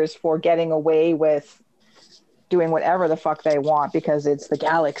recent years, for getting away with doing whatever the fuck they want because it's the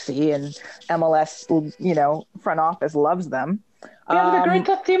Galaxy and MLS, front office loves them. We have the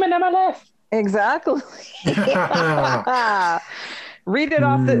greatest team in MLS. Exactly. Read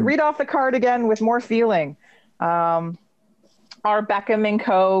off the card again with more feeling. Are Beckham and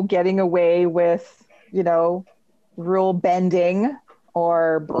co. getting away with, rule bending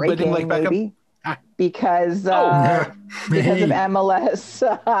or breaking like maybe because of MLS?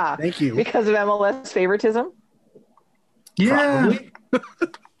 Thank you. Because of MLS favoritism. Yeah,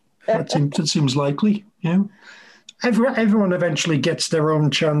 that seems likely. Yeah, everyone eventually gets their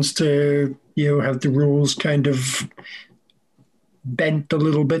own chance to have the rules kind of bent a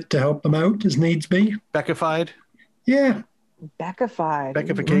little bit to help them out as needs be. Beckified. Yeah.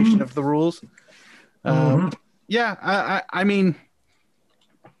 Beckification of the rules. Yeah, I mean,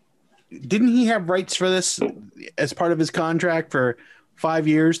 didn't he have rights for this as part of his contract for 5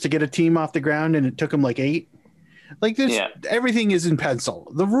 years to get a team off the ground, and it took him like 8? Like this, everything is in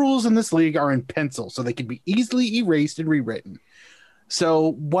pencil. The rules in this league are in pencil, so they can be easily erased and rewritten.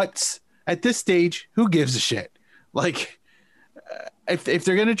 So what's at this stage? Who gives a shit? Like, if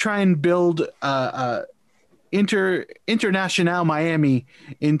they're gonna try and build international Miami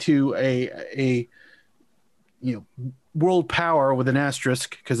into a world power with an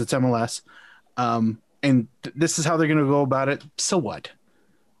asterisk because it's MLS, and this is how they're gonna go about it. So what?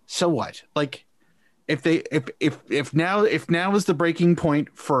 Like, if now is the breaking point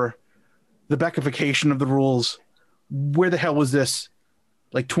for the Beckification of the rules, where the hell was this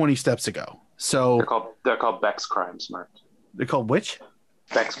like 20 steps ago? So they're called Beck's crimes, Mark. They're called which?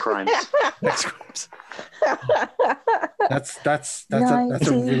 Beck's crimes. Beck's crimes. That's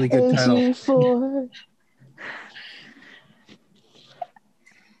a really good title.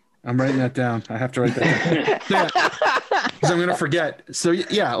 I'm writing that down. I have to write that down. Because I'm going to forget. So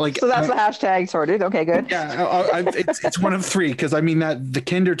yeah, like. So that's the hashtag sorted. Okay, good. Yeah, it's one of 3 because I mean that the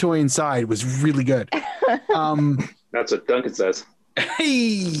Kinder toy inside was really good. That's what Duncan says.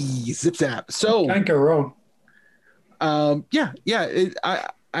 Hey, zip zap. So can't go wrong. I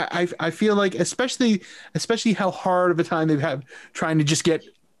feel like especially how hard of a time they've had trying to just get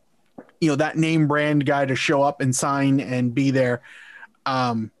that name brand guy to show up and sign and be there.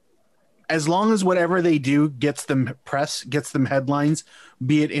 As long as whatever they do gets them press, gets them headlines,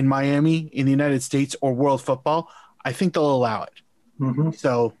 be it in Miami, in the United States, or world football, I think they'll allow it. Mm-hmm.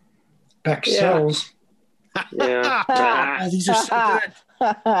 So Beck sells. Yeah. These are so good.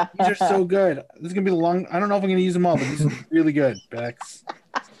 These are so good. This is gonna be long. I don't know if I'm gonna use them all, but these are really good. Bex.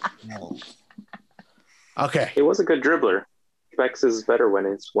 Okay. He was a good dribbler. Bex is better when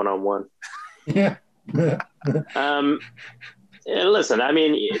it's one-on-one. Yeah. Listen, I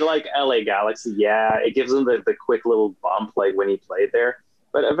mean, like LA Galaxy, yeah, it gives them the quick little bump like when he played there.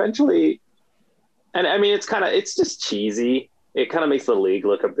 But eventually, and I mean, it's just cheesy. It kind of makes the league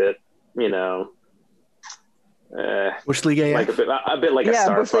look a bit, Bush League AF? like a bit like a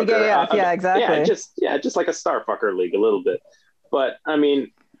star Bush League fucker. AF, yeah, exactly. Just like a star fucker league a little bit. But I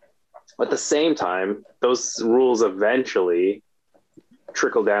mean, at the same time, those rules eventually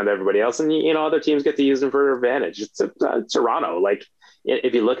trickle down to everybody else, and other teams get to use them for their advantage. It's Toronto. Like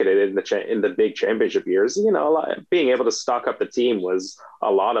if you look at it in the big championship years, being able to stock up the team was a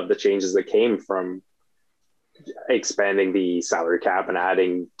lot of the changes that came from expanding the salary cap and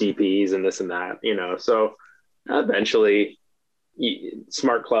adding DPs and this and that. So eventually,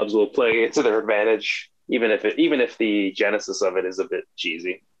 smart clubs will play it to their advantage, even if the genesis of it is a bit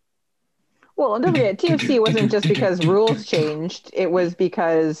cheesy. Well, don't forget, TFC wasn't just because rules changed. It was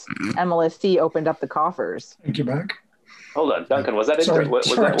because MLSC opened up the coffers. Thank you, back. Hold on, Duncan. Was that Sorry, was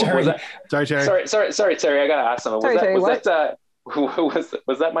sorry, that? Sorry, Terry. Sorry, Terry. I gotta ask someone. Was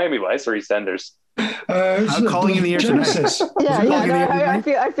that Miami Vice or EastEnders? I'm calling in the air Genesis. I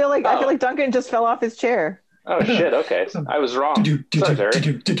feel like Duncan just fell off his chair. Oh shit! Okay, I was wrong. Sorry, Terry.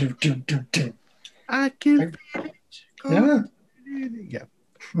 I can. Yeah.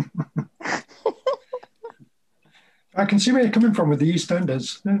 I can see where you're coming from with the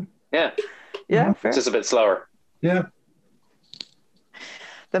EastEnders. Yeah, fair. It's just a bit slower. Yeah.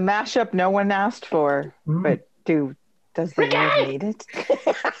 The mashup no one asked for, but does the world need it?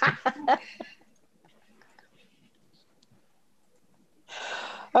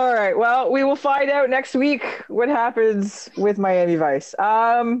 All right. Well, we will find out next week what happens with Miami Vice.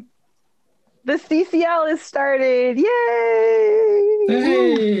 The CCL is started. Yay!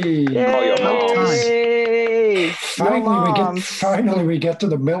 Hey! Yay! Finally we get to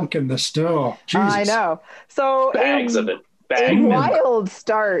the milk in the store. Jesus. I know. So Bags of it. A wild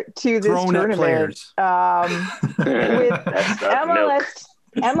start to this tournament with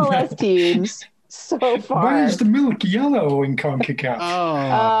MLS teams so far. Why is the milk yellow in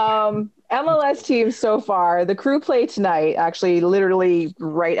CONCACAF? MLS teams so far. The Crew play tonight, actually, literally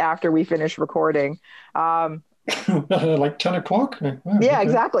right after we finish recording. Like 10 o'clock? Yeah,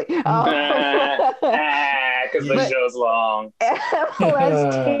 exactly. Because the show's long.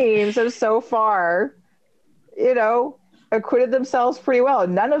 MLS teams have so far, acquitted themselves pretty well.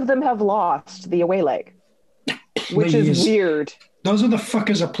 None of them have lost the away leg, which is weird. Those are the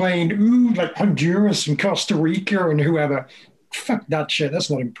fuckers are playing, like Honduras and Costa Rica and whoever. Fuck that shit. That's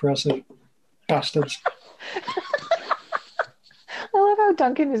not impressive. Bastards. I love how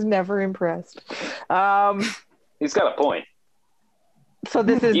Duncan is never impressed. He's got a point. So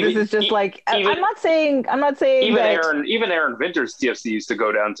this is just like I'm not saying even that Aaron Vinters TFC used to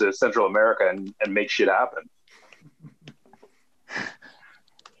go down to Central America and make shit happen.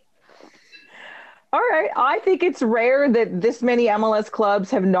 All right, I think it's rare that this many MLS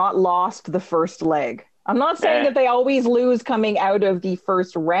clubs have not lost the first leg. I'm not saying that they always lose coming out of the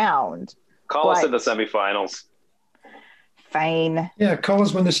first round. Call us in the semifinals. Fine. Yeah, call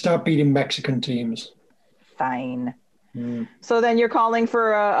us when they start beating Mexican teams. Fine. So then you're calling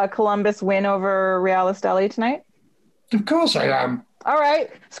for a Columbus win over Real Esteli tonight? Of course I am. All right.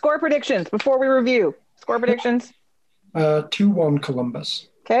 Score predictions before we review. Score predictions. 2-1 Columbus.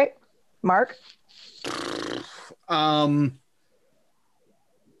 Okay. Mark? 1-0.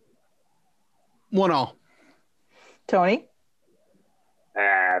 Tony?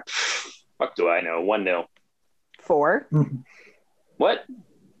 Fuck do I know? 1-0. 4. What?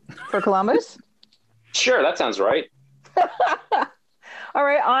 For Columbus? Sure, that sounds right. All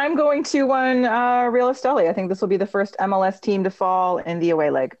right, I'm going 2-1 Real Esteli. I think this will be the first MLS team to fall in the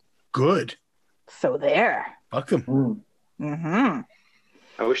away leg. Good. So there. Fuck them. Mm-hmm.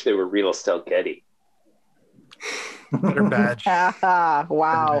 I wish they were Real Estel Getty. Better badge.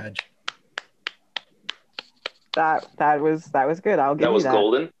 Wow. Better badge. That was good. I'll give you that. That was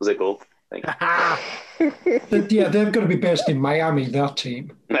golden? Was it gold? Thank you. Yeah, they've got to be based in Miami, that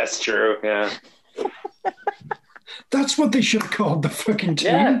team. That's true, yeah. That's what they should have called the fucking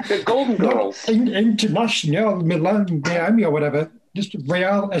team. Yeah, the Golden Girls. International Milan, Miami, or whatever. Just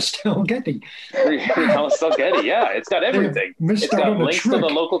Real Estel Getty. Real Estel Getty, yeah. It's got everything. It's got links to the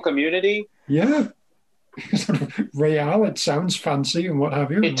local community. Yeah. Real, it sounds fancy and what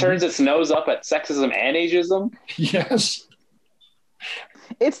have you. It turns its nose up at sexism and ageism. Yes.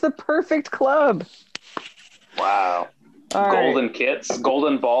 It's the perfect club. Wow. Golden kits,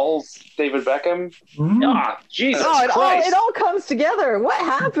 golden balls, David Beckham. Jesus Christ. It all comes together. What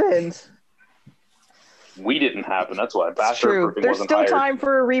happened? We didn't happen. That's why That's true. There's still time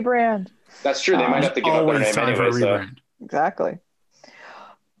for a rebrand. That's true. They might have to give up their name anyway. So. Exactly.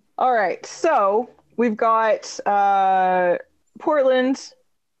 All right. So we've got Portland,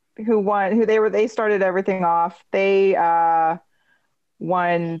 who won. They started everything off. They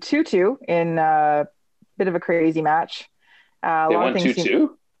won 2-2 in a bit of a crazy match. They won 2-2?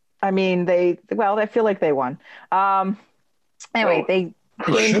 I mean, I feel like they won. Anyway, they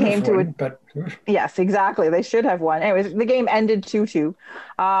came to won, but... Yes, exactly. They should have won. Anyways, the game ended 2-2.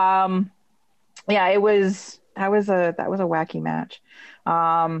 Yeah, that was a wacky match.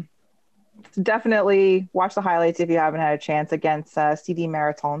 Definitely watch the highlights if you haven't had a chance against CD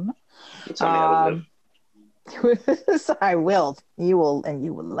Marathon. I will. You will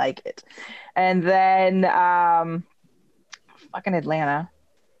like it. And then fucking Atlanta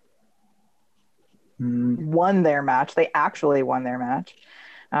won their match. They actually won their match.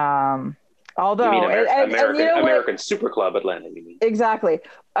 Although you mean American Super Club Atlanta, you mean? Exactly.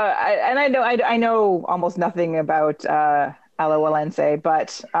 I know almost nothing about Alajuelense,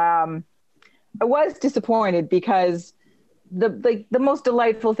 but I was disappointed because the most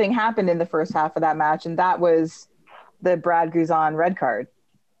delightful thing happened in the first half of that match, and that was the Brad Guzan red card.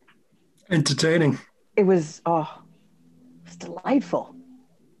 Entertaining. It was delightful.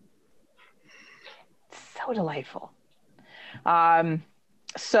 So delightful.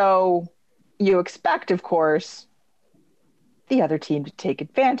 So you expect, of course, the other team to take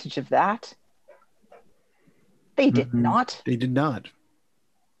advantage of that. They did not. They did not.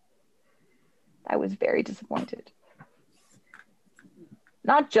 I was very disappointed.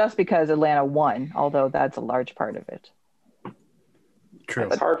 Not just because Atlanta won, although that's a large part of it. True.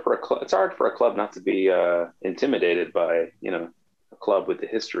 It's hard for a club not to be intimidated by a club with the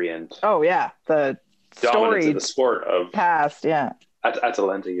history and the dominance of the sport of past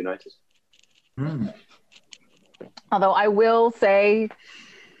Atalanta United. Although I will say,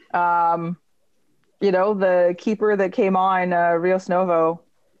 the keeper that came on, Rios Novo,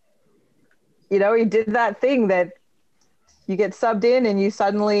 he did that thing that you get subbed in and you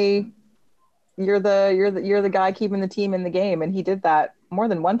suddenly you're the guy keeping the team in the game, and he did that more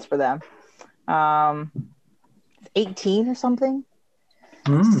than once for them. 18 or something.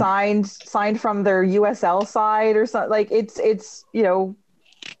 Signed from their USL side or something. Like it's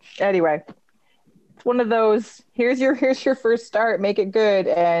anyway. It's one of those here's your first start, make it good,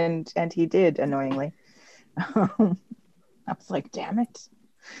 and he did, annoyingly. I was like, damn it.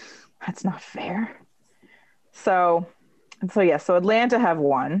 That's not fair. So Atlanta have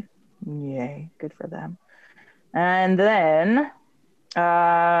won. Yay, good for them. And then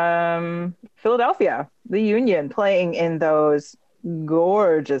Philadelphia, the Union, playing in those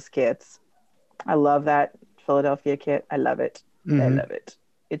gorgeous kits. I love that Philadelphia kit. I love it. I love it.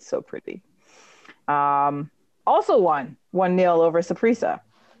 It's so pretty. Also won 1-0 over Saprissa.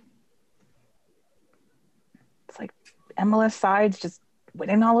 It's like MLS sides just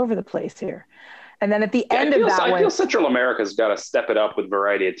winning all over the place here. And then at the end of that I feel Central America's got to step it up with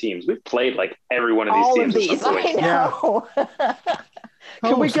variety of teams. We've played like every one of these teams. I know. Yeah.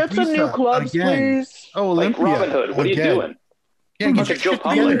 Can we get some new clubs, please? Oh, Olympia. Like Robin Hood. What are you doing? Yeah, bunch of Joe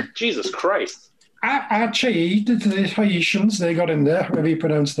Public. Jesus Christ. Archie, the Haitians, they got in there, however you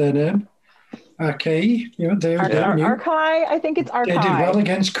pronounce their name. Archie, Archie, I think it's Archie. They did well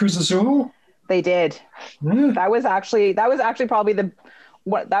against Cruz Azul. They did. Yeah. That was actually probably that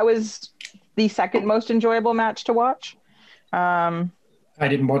was the second most enjoyable match to watch. I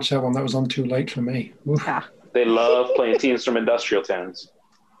didn't watch that one. That was on too late for me. Yeah. They love playing teams from industrial towns.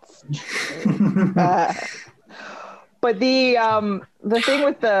 But the thing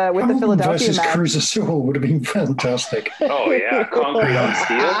with the Philadelphia versus match, Cruz Azul would have been fantastic. Oh yeah, concrete on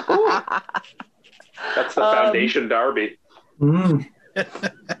steel. Ooh. That's the foundation derby.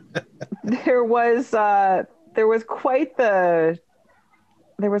 There was quite the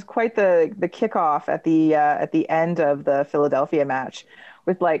kickoff at the end of the Philadelphia match,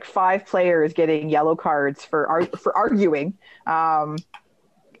 with like 5 players getting yellow cards for arguing.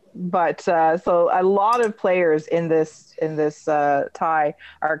 But so a lot of players in this tie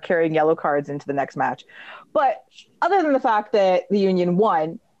are carrying yellow cards into the next match. But other than the fact that the Union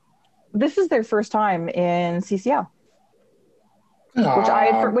won, this is their first time in CCL, which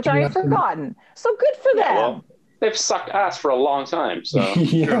I had forgotten. So good for them. Well, they've sucked ass for a long time. So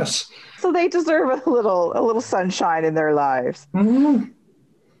yes. So they deserve a little sunshine in their lives. Mm-hmm.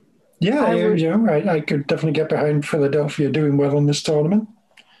 Yeah, I could definitely get behind Philadelphia doing well in this tournament.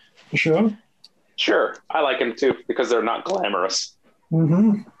 For sure. Sure, I like them too because they're not glamorous.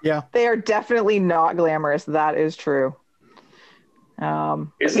 Mm-hmm. Yeah. They are definitely not glamorous. That is true.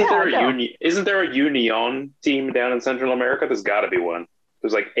 Isn't there a Union team down in Central America? There's got to be one.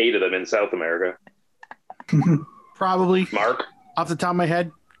 There's like 8 of them in South America. Probably. Mark? Off the top of my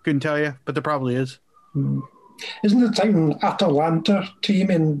head, couldn't tell you, but there probably is. Isn't there an Atalanta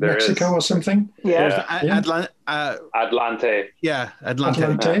team in Mexico or something? Yeah. Atlante. Yeah,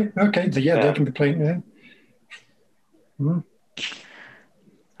 Atlante. Atlante. Okay, they can be playing. Yeah. Mm.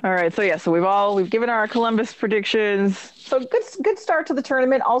 All right, so we've given our Columbus predictions. So good start to the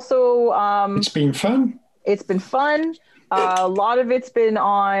tournament. Also, It's been fun. It's been fun. A lot of it's been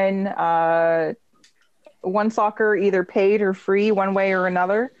on One Soccer, either paid or free, one way or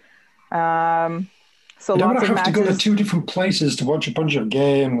another. So you don't lots of have matches. to go to 2 different places to watch a bunch of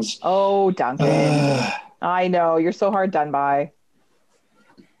games. Oh, Duncan! I know you're so hard done by.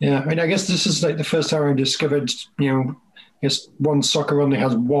 Yeah, I mean, I guess this is like the first time I discovered, I guess One Soccer only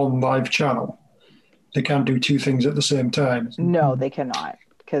has one live channel. They can't do 2 things at the same time. No, they cannot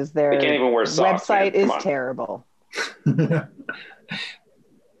because their can't even wear socks, website is on. terrible.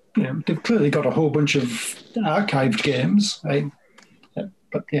 Yeah, they've clearly got a whole bunch of archived games.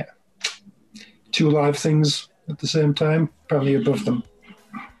 But yeah, 2 live things at the same time, probably above them.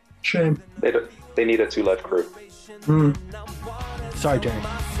 Shame. They need a 2 live crew. Sorry, Terry.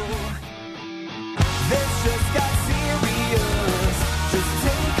 This just got serious. Just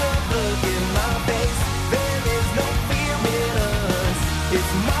take a look in my face. There is no fear in us.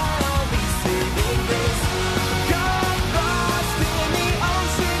 It's my only saving grace. Got lost in the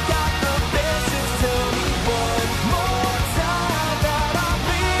ocean, got the best. Just tell me one more time that I've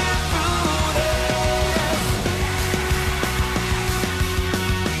been through this.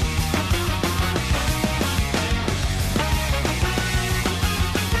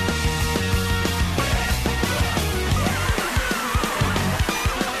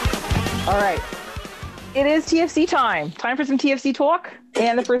 All right. It is TFC time. Time for some TFC talk.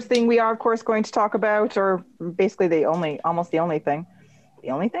 And the first thing we are, of course, going to talk about, or basically almost the only thing.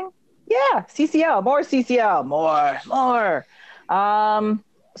 The only thing? Yeah, CCL. More CCL. More.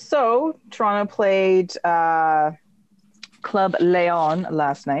 So Toronto played Club Leon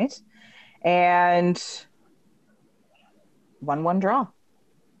last night. And 1-1 draw.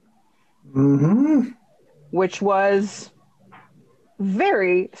 Mm-hmm. Which was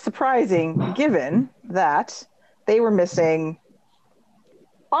very surprising given that they were missing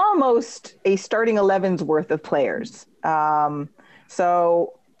almost a starting 11's worth of players.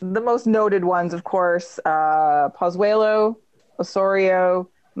 So the most noted ones, of course, Pozuelo, Osorio,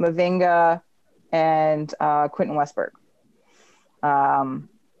 Mavinga, and Quentin Westberg.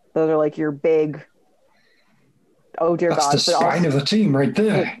 Those are like your big, oh dear That's God. the spine of the team right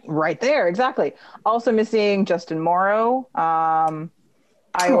there. Right there, exactly. Also missing Justin Morrow.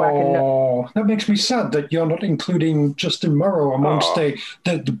 That makes me sad that you're not including Justin Morrow amongst the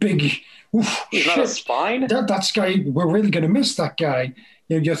big. Oof, He's shit. not a spine? That's guy. We're really going to miss that guy.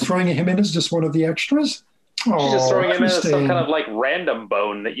 You're throwing him in as just one of the extras. She's just throwing him in as some Christine. kind of like random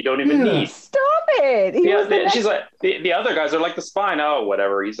bone that you don't even need. Stop it! He was the next- She's like the other guys are like the spine. Oh,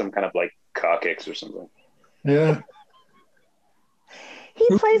 whatever. He's some kind of like coccyx or something. Yeah. He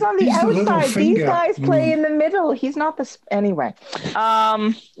plays on the He's the little outside. These finger. guys play in the middle. He's not the anyway.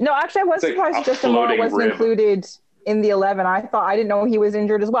 No, actually, I was It's like surprised a Justin Morrow floating wasn't rib. included in the 11. I didn't know he was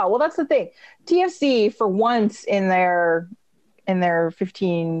injured as well. Well, that's the thing. TFC for once in their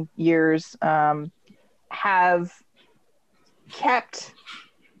 15 years have kept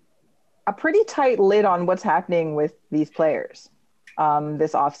a pretty tight lid on what's happening with these players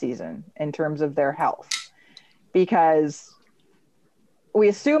this offseason in terms of their health, because we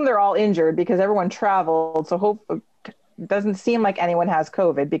assume they're all injured because everyone traveled. So it doesn't seem like anyone has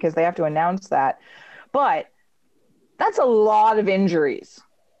COVID because they have to announce that. But that's a lot of injuries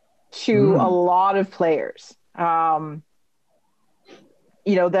to a lot of players, that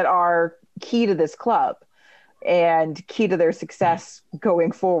are key to this club and key to their success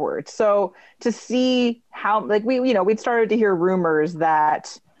going forward. So to see how, like, we'd started to hear rumors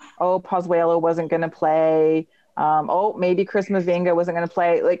that, Pozuelo wasn't going to play. Maybe Chris Mavinga wasn't going to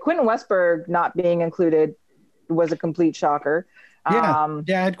play. Like Quentin Westberg not being included was a complete shocker. I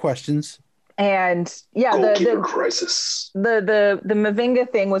had questions. And the crisis. The Mavinga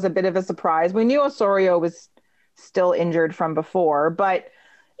thing was a bit of a surprise. We knew Osorio was still injured from before, but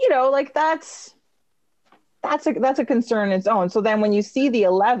that's a concern in its own. So then when you see the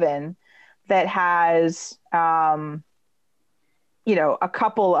 11 that has a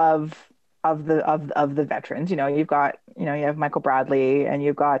couple of the veterans, you have Michael Bradley and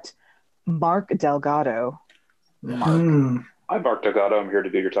you've got Mark Delgado. Mm. I'm Mark Delgado. I'm here to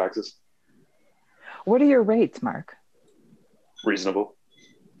do your taxes. What are your rates, Mark? Reasonable.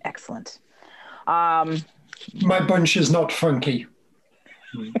 Excellent. My bunch is not funky.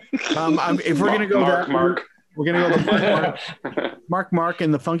 If we're gonna go Mark, we're gonna go the Mark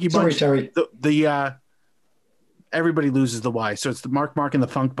and the Funky Bunch. Sorry, Terry. The everybody loses the Y, so it's the Mark and the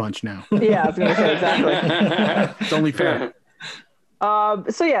Funk Bunch now. Yeah, I was gonna say exactly. It's only fair.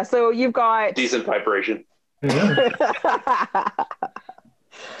 So you've got decent vibration. Yeah.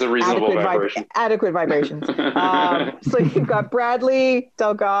 It's a reasonable vibration. Adequate vibrations. So you've got Bradley,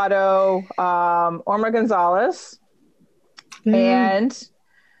 Delgado, Omar Gonzalez, and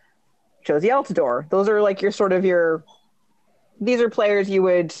Josie Altidore. Those are like these are players you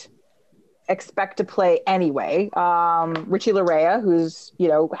would expect to play anyway. Richie Larea, who's,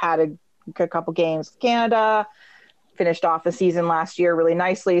 had a couple games with Canada, finished off the season last year really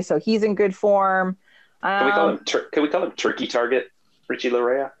nicely, so he's in good form. Can we call him Turkey Target, Richie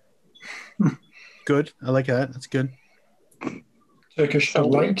Larea? Good. I like that. That's good. Turkish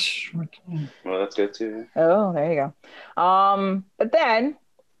delight. Well, that's good too. Oh, there you go. But then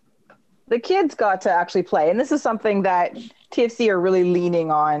the kids got to actually play, and this is something that TFC are really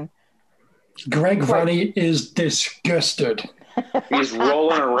leaning on. Greg Vanny is disgusted. He's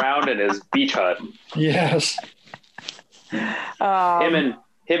rolling around in his beach hut. Yes. Him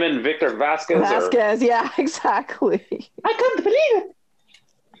and Victor Vasquez. Yeah, exactly. I couldn't believe it.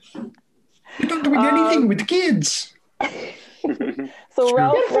 You're not doing anything with kids. So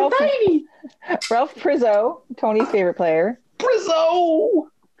Ralph Prizzo, Tony's favorite player. Prizzo!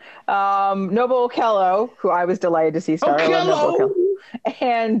 Noble Okello, who I was delighted to see start.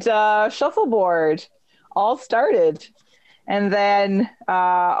 And Shuffleboard all started. And then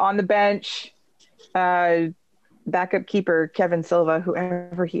on the bench, backup keeper Kevin Silva,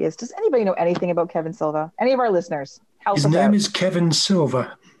 whoever he is. Does anybody know anything about Kevin Silva? Any of our listeners? His name is Kevin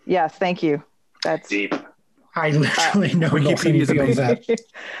Silva. Yes, thank you. That's deep. I literally know nothing about that.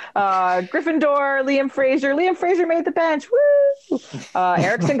 Gryffindor, Liam Fraser. Liam Fraser made the bench. Woo!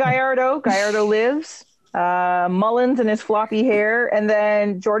 Erickson Gallardo. Gallardo lives. Mullins and his floppy hair. And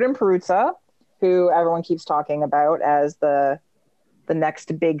then Jordan Peruzza, who everyone keeps talking about as the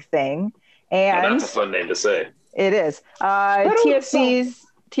next big thing. And that's a fun name to say. It is. TFC's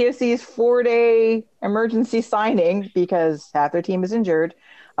 4-day emergency signing, because half their team is injured,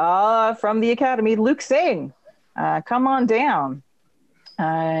 from the academy, Luke Singh. Come on down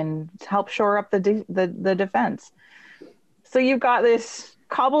and help shore up the defense. So you've got this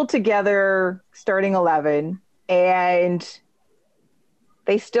cobbled together starting 11, and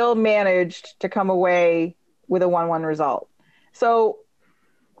they still managed to come away with a 1-1 result. So,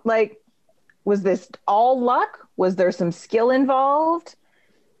 was this all luck? Was there some skill involved?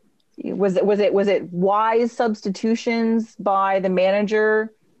 Was it wise substitutions by the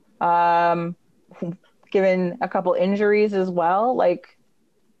manager, given a couple injuries as well? What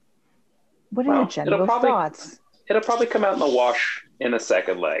are your general thoughts? It'll probably come out in the wash in the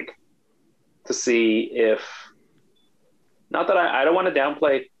second leg to see if. Not that I don't want to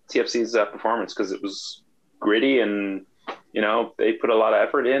downplay TFC's performance, because it was gritty and they put a lot of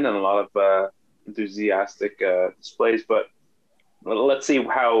effort in and a lot of enthusiastic displays. But let's see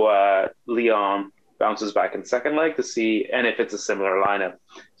how Leon bounces back in second leg to see, and if it's a similar lineup,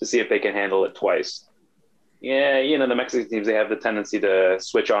 to see if they can handle it twice. Yeah, the Mexican teams, they have the tendency to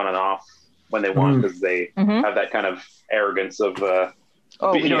switch on and off when they want, because they have that kind of arrogance of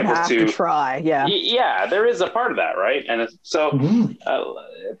we don't have to try. Yeah. Yeah, there is a part of that, right? And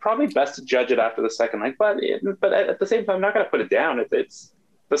probably best to judge it after the second leg. But at the same time, I'm not going to put it down. It's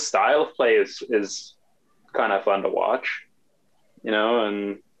the style of play is kind of fun to watch,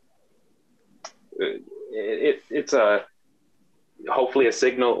 and it's hopefully a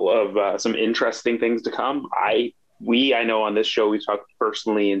signal of some interesting things to come. I know on this show we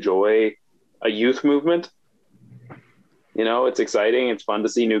personally enjoy a youth movement. It's exciting. It's fun to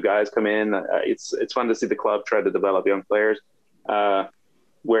see new guys come in. It's fun to see the club try to develop young players.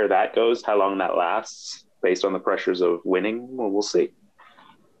 Where that goes, how long that lasts, based on the pressures of winning, we'll see.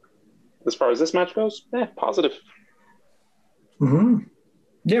 As far as this match goes, positive. Mm-hmm.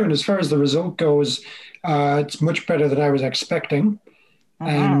 Yeah, and as far as the result goes, it's much better than I was expecting.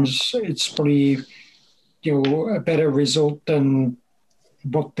 And it's probably, a better result than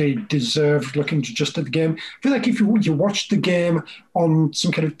what they deserved looking just at the game. I feel like if you watched the game on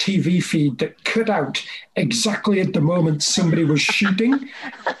some kind of TV feed that cut out exactly at the moment somebody was shooting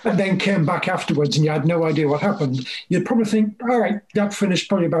and then came back afterwards and you had no idea what happened, you'd probably think, all right, that finished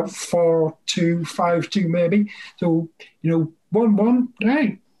probably about 4-2, 5-2 maybe. So, 1-1,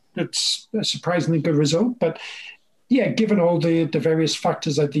 right, it's a surprisingly good result. But yeah, given all the various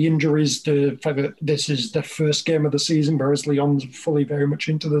factors like the injuries, the fact that this is the first game of the season, whereas Lyon's fully very much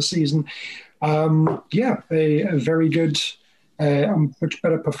into the season, a very good, much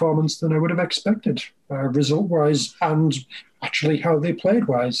better performance than I would have expected, result-wise and actually how they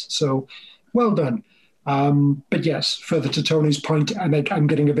played-wise. So, well done. But yes, further to Tony's point, I'm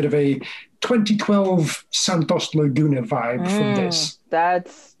getting a bit of a 2012 Santos Laguna vibe from this.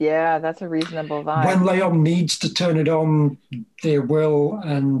 That's a reasonable vibe. When Lyon needs to turn it on, they will,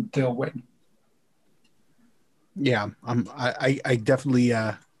 and they'll win. Yeah, I definitely.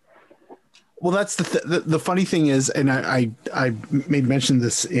 Well, that's the funny thing is, and I made mention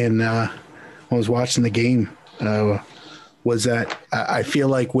this in when I was watching the game. Was that I feel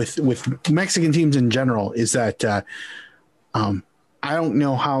like with Mexican teams in general is that I don't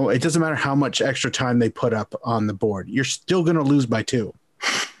know how, it doesn't matter how much extra time they put up on the board, you're still going to lose by 2.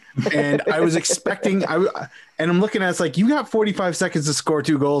 And I was expecting, and I'm looking at it's like, you got 45 seconds to score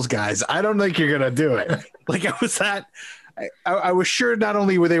 2 goals, guys. I don't think you're going to do it. Like I was sure not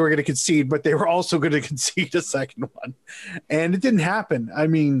only were they going to concede, but they were also going to concede a second one. And it didn't happen. I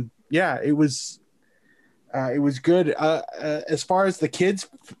mean, yeah, it was good. As far as the kids,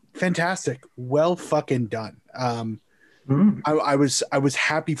 fantastic. Well fucking done. I was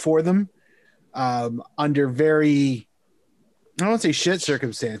happy for them under very, I don't want to say shit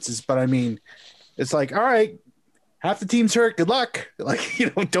circumstances, but I mean, it's like, all right, half the team's hurt. Good luck. Like,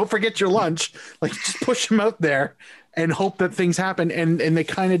 don't forget your lunch. Like, just push them out there and hope that things happen. And they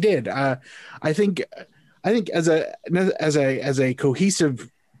kind of did. I think as a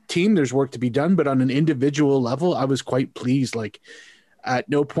cohesive team, there's work to be done, but on an individual level, I was quite pleased. Like, at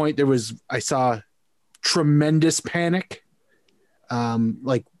no point I saw tremendous panic,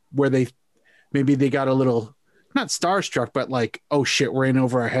 like where they got a little, not starstruck, but like, oh shit, we're in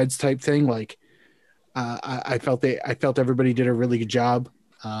over our heads type thing. Like, I felt everybody did a really good job.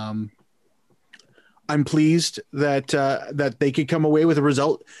 I'm pleased that they could come away with a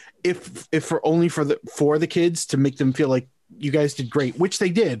result, if for only for the kids, to make them feel like you guys did great, which they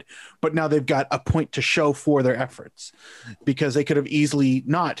did, but now they've got a point to show for their efforts, because they could have easily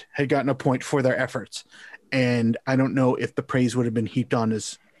not had gotten a point for their efforts. And I don't know if the praise would have been heaped on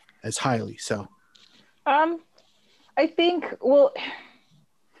as highly. So, I think, well,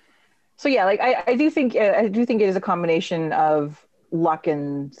 so yeah, like I do think it is a combination of luck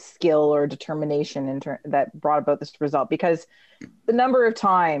and skill or determination that brought about this result, because the number of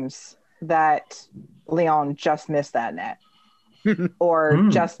times that Lyon just missed that net or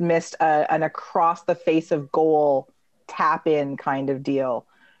just missed an across the face of goal tap in kind of deal,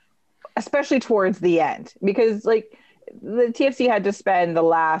 especially towards the end, because like the TFC had to spend the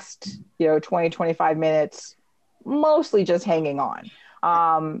last 20-25 minutes mostly just hanging on.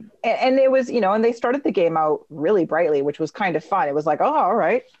 And it was, and they started the game out really brightly, which was kind of fun. It was like, oh, all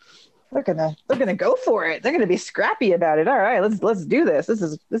right, they're gonna go for it. They're gonna be scrappy about it. All right, let's do this.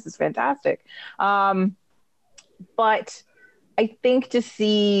 This is fantastic. But I think to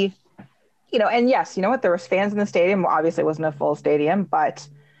see, and yes, you know what, there was fans in the stadium. Obviously it wasn't a full stadium, but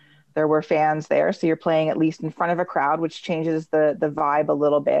there were fans there. So you're playing at least in front of a crowd, which changes the vibe a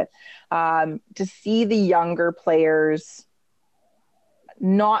little bit. To see the younger players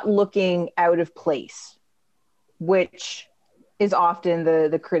not looking out of place, which is often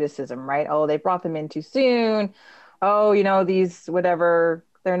the criticism, right? Oh, they brought them in too soon. Oh, these whatever,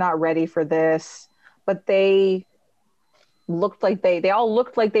 they're not ready for this. But they looked like they all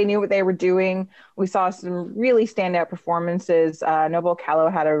looked like they knew what they were doing. We saw some really standout performances. Noble Callow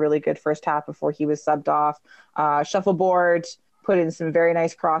had a really good first half before he was subbed off. Shuffleboard put in some very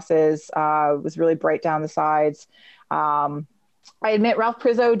nice crosses. Was really bright down the sides. I admit Ralph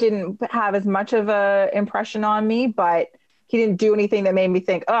Prizzo didn't have as much of a impression on me, but he didn't do anything that made me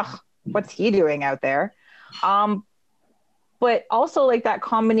think, ugh, what's he doing out there? But also like that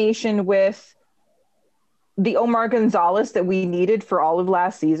combination with the Omar Gonzalez that we needed for all of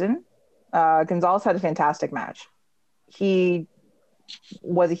last season. Gonzalez had a fantastic match. He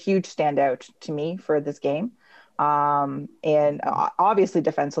was a huge standout to me for this game. And obviously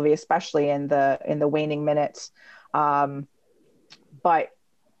defensively, especially in the waning minutes. But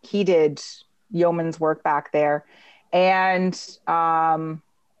he did yeoman's work back there. And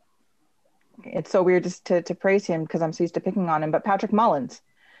it's so weird just to praise him because I'm so used to picking on him, but Patrick Mullins,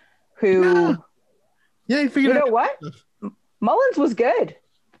 who... Yeah, you know what? Mullins was good.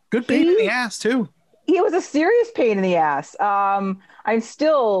 Good pain in the ass, too. He was a serious pain in the ass. I'm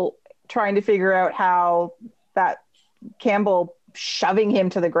still trying to figure out how that Campbell shoving him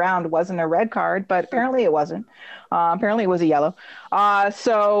to the ground wasn't a red card, but apparently it wasn't. Apparently it was a yellow.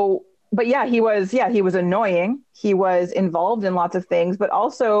 But yeah, he was annoying. He was involved in lots of things, but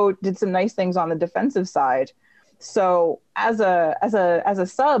also did some nice things on the defensive side. So as a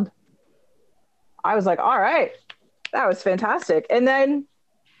sub, I was like, all right, that was fantastic. And then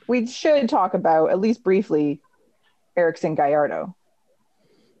we should talk about, at least briefly, Erickson Gallardo,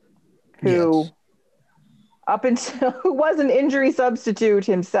 who up until who was an injury substitute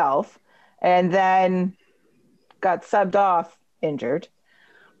himself, and then got subbed off injured.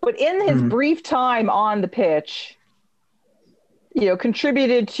 But in his brief time on the pitch,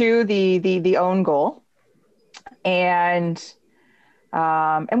 contributed to the own goal, and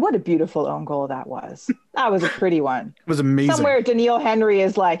what a beautiful own goal that was. That was a pretty one. It was amazing. Somewhere Daniil Henry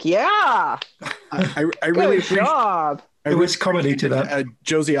is like, yeah, I really appreciate job. It was comedy to that.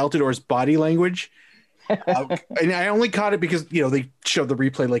 Josie Altidor's body language. And I only caught it because, they showed the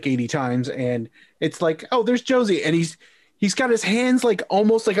replay like 80 times, and it's like, oh, there's Josie. And he's got his hands like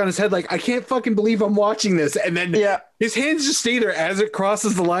almost like on his head, like, I can't fucking believe I'm watching this. And then his hands just stay there as it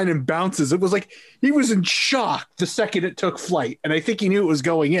crosses the line and bounces. It was like he was in shock the second it took flight. And I think he knew it was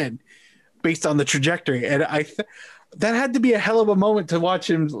going in based on the trajectory. And that had to be a hell of a moment to watch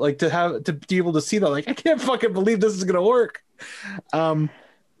him, like to be able to see that. Like, I can't fucking believe this is going to work. It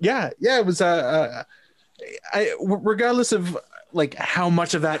was regardless of like how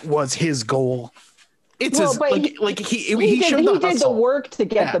much of that was his goal. It's he did the work to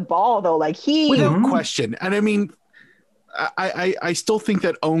get the ball though. Like without question. And I mean, I still think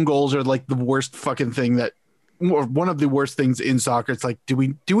that own goals are like the worst fucking thing or one of the worst things in soccer. It's like, do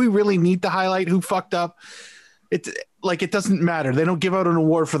we really need to highlight who fucked up? It's like, it doesn't matter. They don't give out an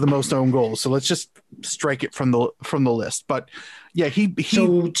award for the most own goals. So let's just strike it from the list. But yeah, he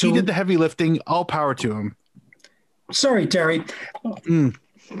did the heavy lifting. All power to him. Sorry, Terry. So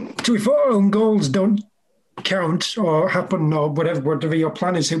if own goals don't count or happen or whatever your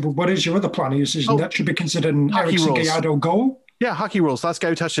plan is, what is your other plan? Is that should be considered an Erickson Gallardo goal? Yeah, hockey rules. Last guy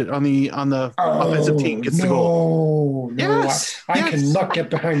who touched it on the offensive team gets the goal. Yes, I cannot get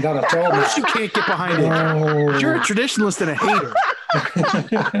behind that at all. You can't get behind it. You're a traditionalist and a hater.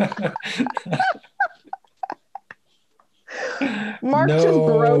 Mark just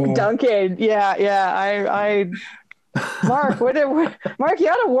broke Duncan. Yeah. Mark, Mark, you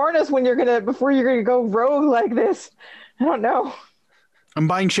ought to warn us before you're gonna go rogue like this. I don't know. I'm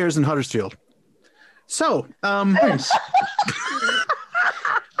buying shares in Huddersfield. So, nice.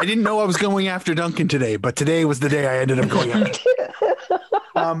 I didn't know I was going after Duncan today, but today was the day I ended up going after.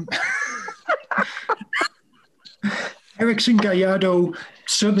 Erickson Gallardo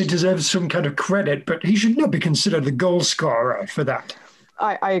certainly deserves some kind of credit, but he should not be considered the goal scorer for that.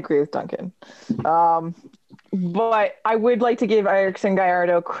 I agree with Duncan. But I would like to give Erickson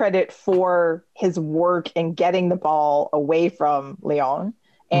Gallardo credit for his work in getting the ball away from Lyon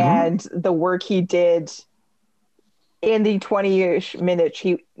and the work he did in the 20-ish minutes,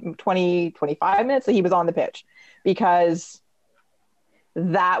 25 minutes that he was on the pitch, because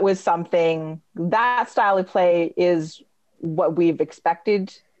that was something, that style of play is what we've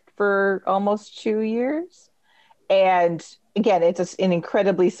expected for almost 2 years. And again, it's an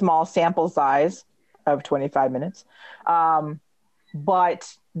incredibly small sample size of 25 minutes.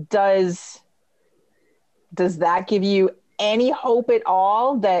 But does that give you any hope at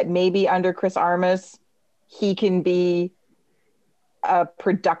all that maybe under Chris Armas, he can be a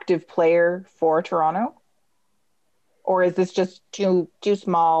productive player for Toronto? Or is this just too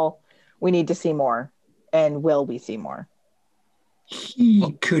small? We need to see more. And will we see more?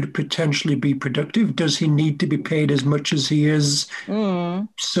 He could potentially be productive. Does he need to be paid as much as he is?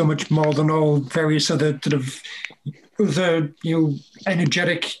 So much more than all various other sort of other,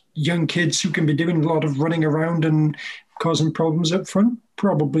 energetic young kids who can be doing a lot of running around and causing problems up front?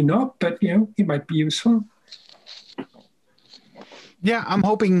 Probably not, but he might be useful. Yeah, I'm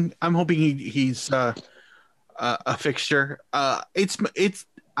hoping he's a fixture. I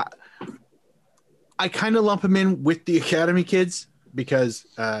kind of lump him in with the academy kids because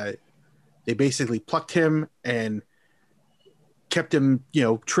they basically plucked him and kept him,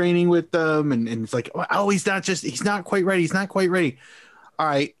 training with them. And it's like, oh, he's not quite ready. He's not quite ready. All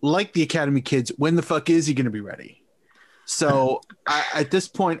right. Like the academy kids, when the fuck is he going to be ready? So at this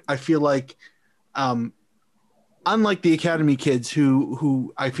point, I feel like, unlike the academy kids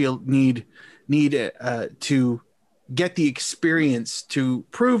who I feel need to get the experience to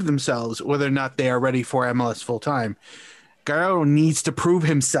prove themselves, whether or not they are ready for MLS full time, Gallardo needs to prove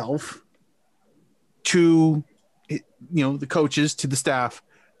himself to, the coaches, to the staff,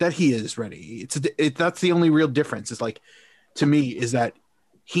 that he is ready. That's the only real difference. It's like, to me is that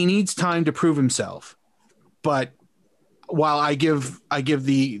he needs time to prove himself. But while I give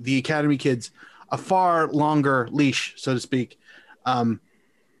the academy kids a far longer leash, so to speak, I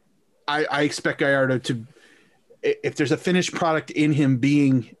expect Gallardo to, if there's a finished product in him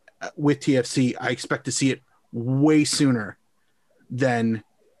being with TFC, I expect to see it way sooner than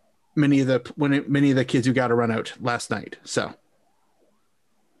many of the kids who got to run out last night. So.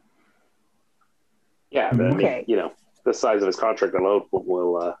 Yeah, but Okay. I mean, you know, the size of his contract alone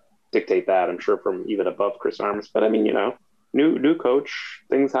will dictate that, I'm sure, from even above Chris Armas. But I mean, you know, new coach,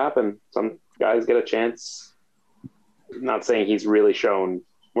 things happen. Some guys get a chance. Not saying he's really shown.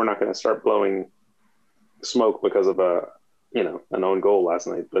 We're not going to start blowing smoke because of an own goal last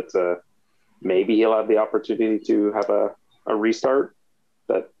night, but maybe he'll have the opportunity to have a restart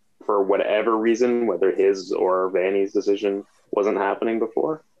that, for whatever reason, whether his or Vanny's decision, wasn't happening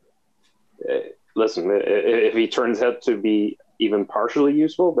before. Listen, if he turns out to be even partially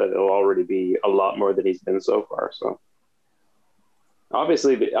useful, that it'll already be a lot more than he's been so far. So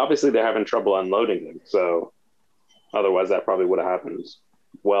obviously they're having trouble unloading him. So otherwise that probably would have happened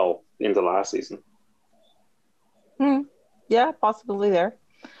well into last season. Yeah, possibly there.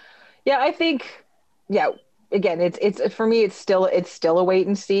 Yeah, I think, again, it's for me, it's still a wait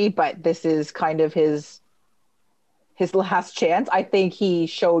and see, but this is kind of his last chance. I think he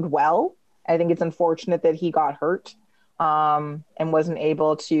showed well. I think it's unfortunate that he got hurt and wasn't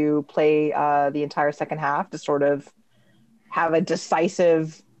able to play the entire second half to sort of have a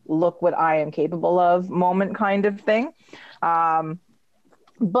decisive look what I am capable of moment kind of thing.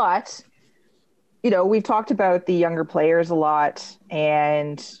 But, you know, we've talked about the younger players a lot,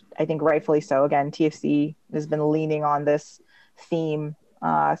 and I think rightfully so. Again, TFC has been leaning on this theme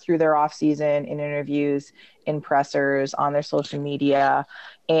through their off season, in interviews, in pressers, on their social media.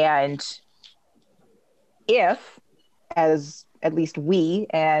 And if, as at least we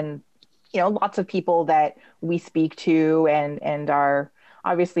and, you know, lots of people that we speak to and are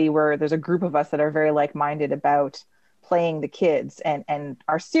obviously there's a group of us that are very like-minded about playing the kids and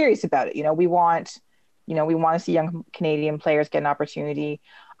are serious about it. You know, we want to see young Canadian players get an opportunity.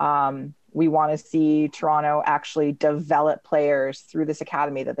 We want to see Toronto actually develop players through this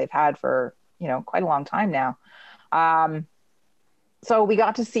academy that they've had for, you know, quite a long time now. So we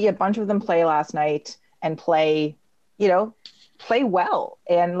got to see a bunch of them play last night and play well.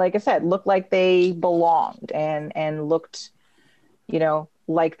 And like I said, look like they belonged and looked, you know,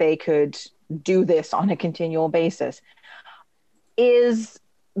 like they could do this on a continual basis. Is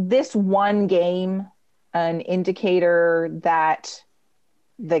this one game an indicator that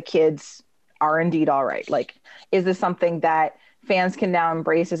the kids are indeed all right? Like, is this something that fans can now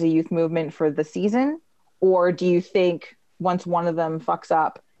embrace as a youth movement for the season? Or do you think once one of them fucks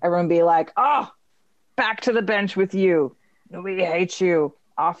up, everyone be like, oh, back to the bench with you. Nobody hates you.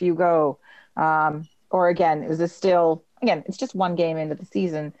 Off you go. Or again, is this still, again, it's just one game into the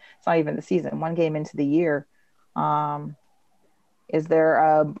season. It's not even the season, one game into the year. Is there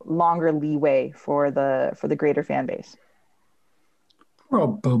a longer leeway for the greater fan base?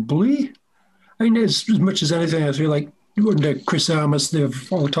 Probably. I mean, as much as anything, I feel like under Chris Armas,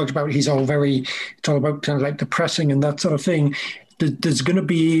 they've all talked about it's all about kind of like the pressing and that sort of thing. There's going to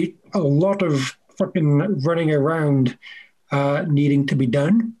be a lot of fucking running around needing to be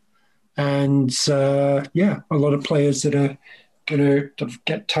done. And a lot of players that are going to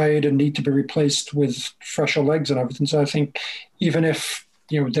get tired and need to be replaced with fresher legs and everything. So I think even if,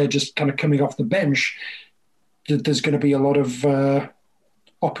 you know, they're just kind of coming off the bench, there's going to be a lot of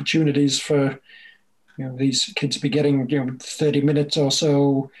opportunities for, you know, these kids to be getting, you know, 30 minutes or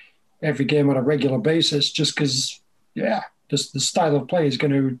so every game on a regular basis, just because, the style of play is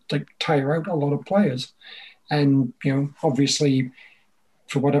going to like tire out a lot of players. And, you know, obviously,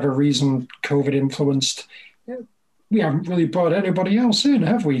 for whatever reason, COVID influenced, we haven't really brought anybody else in,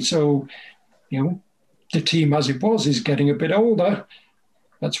 have we? So, you know, the team as it was is getting a bit older.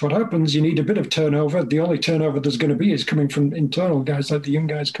 That's what happens. You need a bit of turnover. The only turnover there's going to be is coming from internal guys like the young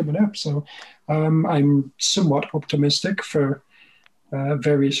guys coming up. So I'm somewhat optimistic for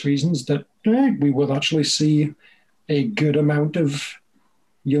various reasons that we will actually see a good amount of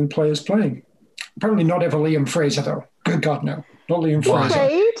young players playing. Apparently not ever Liam Fraser, though. Good God, no. Not Liam Fraser.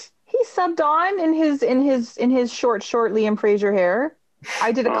 Wait, he subbed on in his short Liam Fraser hair.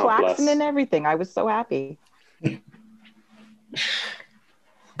 I did a klaxon and everything. I was so happy. But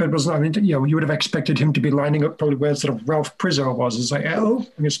it wasn't, I mean, you know, you would have expected him to be lining up probably where sort of Ralph Prizzo was. It's like, I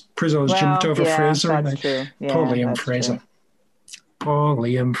guess Prizzo's jumped over Fraser. That's true. Yeah, poor Liam Fraser. True. Poor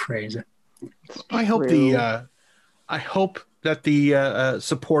Liam Fraser. I hope that the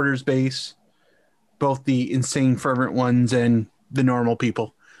supporters base both the insane fervent ones and the normal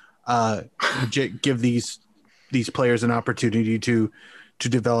people. Give these players an opportunity to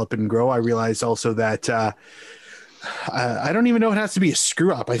develop and grow. I realized also that I don't even know if it has to be a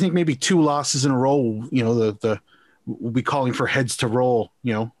screw up. I think maybe 2 losses in a row, we'll be calling for heads to roll,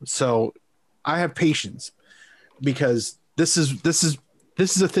 So I have patience because this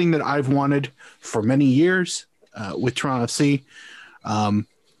is a thing that I've wanted for many years with Toronto FC.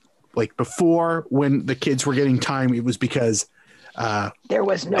 Like before, when the kids were getting time, it was because there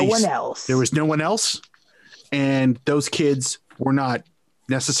was no one else. There was no one else, and those kids were not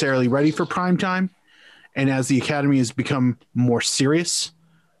necessarily ready for prime time. And as the academy has become more serious,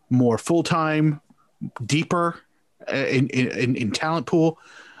 more full time, deeper in talent pool,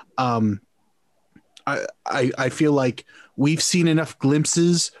 I feel like we've seen enough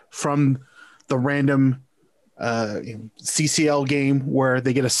glimpses from the random CCL game where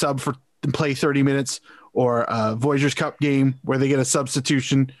they get a sub and play 30 minutes, or a Voyageurs Cup game where they get a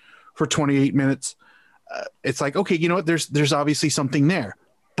substitution for 28 minutes. It's like, okay, you know what? There's obviously something there,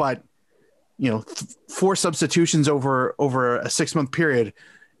 but 4 substitutions over a 6-month period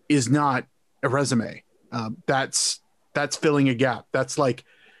is not a resume. That's filling a gap. That's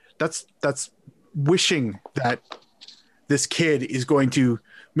wishing that this kid is going to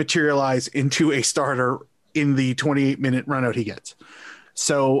materialize into a starter in the 28-minute runout he gets.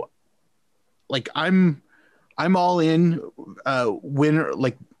 So like I'm all in, win or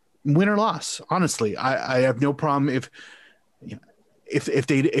loss. Honestly, I have no problem if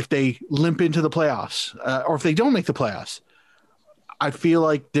they limp into the playoffs, or if they don't make the playoffs. I feel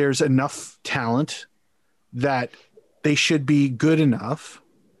like there's enough talent that they should be good enough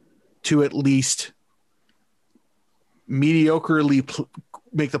to at least mediocrely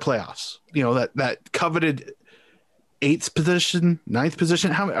make the playoffs. That coveted 8th position, 9th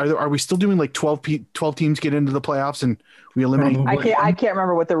position. How are we still doing like 12 teams get into the playoffs and we eliminate? I can't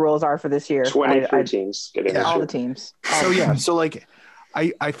remember what the rules are for this year. 23 teams get in. All the teams. So like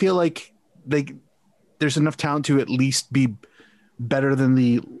I feel like there's enough talent to at least be better than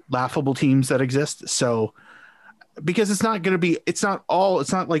the laughable teams that exist. So because it's not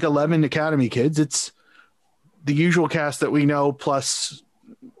like 11 academy kids. It's the usual cast that we know plus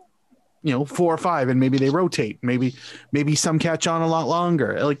 4 or 5, and maybe they rotate. Maybe some catch on a lot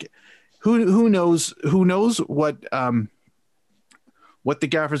longer. Like who knows what the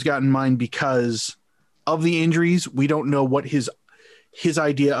gaffer's got in mind because of the injuries. We don't know what his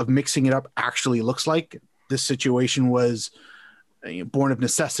idea of mixing it up actually looks like. This situation was born of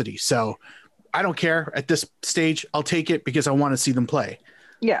necessity. So I don't care at this stage. I'll take it because I want to see them play.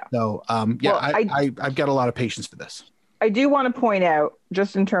 Yeah. So I've got a lot of patience for this. I do want to point out,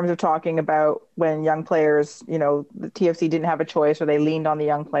 just in terms of talking about when young players, the TFC didn't have a choice or they leaned on the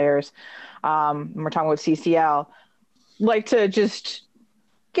young players. When we're talking about CCL, like to just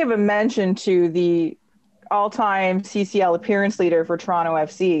give a mention to the all-time CCL appearance leader for Toronto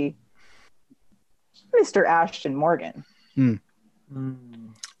FC, Mr. Ashton Morgan.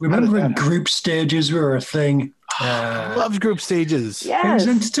 Remember when group stages were a thing? Loved group stages. Yes. It was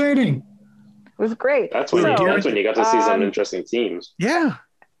entertaining. It was great. That's when you got to see some interesting teams. Yeah.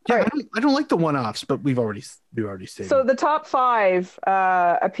 Right. I don't like the one-offs, but we've already stated. So the top 5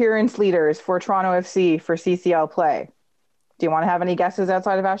 appearance leaders for Toronto FC for CCL play. Do you want to have any guesses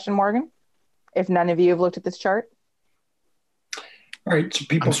outside of Ashton Morgan? If none of you have looked at this chart. All right, so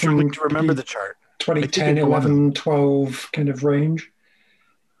people I'm struggling to remember the chart. 2010, 11, 12 kind of range.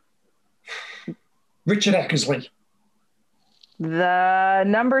 Richard Eckersley. The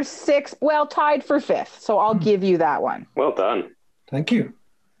number 6, tied for 5th. So I'll give you that one. Well done. Thank you.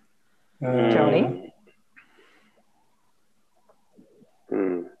 Tony?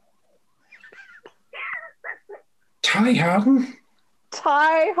 Ty Harden?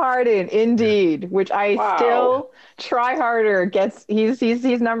 Ty Harden, indeed. Which I still try harder.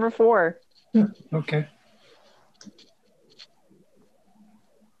 He's number 4. Yeah, okay.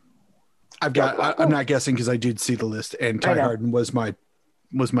 I'm not guessing because I did see the list, and Ty Harden was my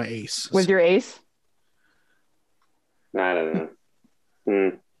ace. Was your ace? I don't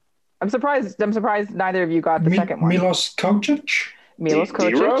know. I'm surprised neither of you got the second one. Milos Kocic? Milos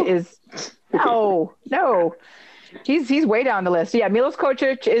Kocic is no. He's way down the list. Yeah, Milos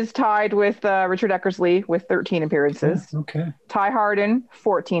Kocic is tied with Richard Eckersley with 13 appearances. Yeah, okay. Ty Harden,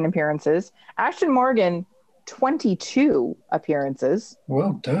 14 appearances. Ashton Morgan, 22 appearances.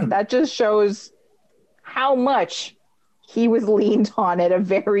 Well done. That just shows how much he was leaned on at a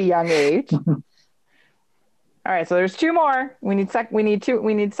very young age. All right, so there's 2 more. We need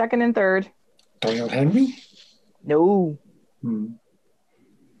second and third. Doyle Henry? No.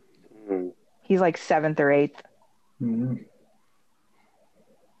 He's like 7th or 8th. Mm.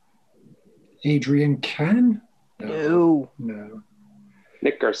 Adrian Can? No.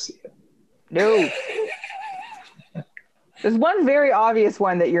 Nick Garcia. No. There's one very obvious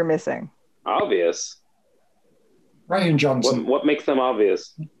one that you're missing. Obvious. Ryan Johnson. What makes them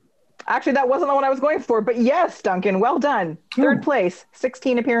obvious? Actually, that wasn't the one I was going for, but yes, Duncan, well done. 3rd place,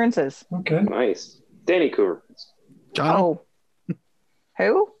 16 appearances. Okay. Nice. Danny Cooper. Jonathan?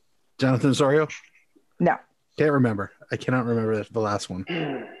 Who? Jonathan Osorio? No. Can't remember. I cannot remember the last one.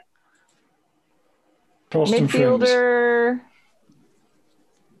 Midfielder.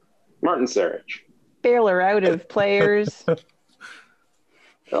 Martin Sarich. Baylor out of players.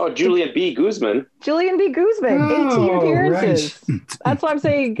 Julian B. Guzman. Julian B. Guzman, 18 appearances. Right. That's what I'm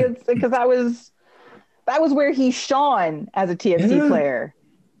saying, because that was where he shone as a TFC player.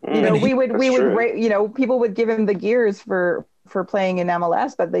 You know, we would people would give him the gears for playing in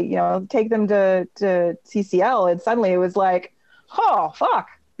MLS, but they, take them to CCL, and suddenly it was like, oh fuck,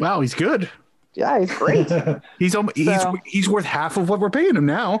 wow, he's good. Yeah, he's great. he's worth half of what we're paying him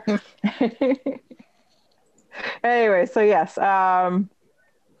now. Anyway, so yes, I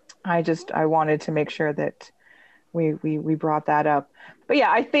wanted to make sure that we brought that up. But yeah,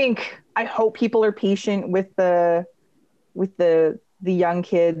 I hope people are patient with the young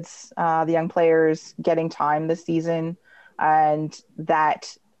kids, the young players getting time this season, and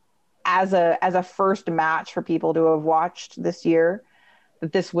that as a first match for people to have watched this year,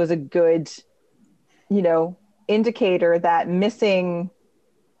 that this was a good, indicator that missing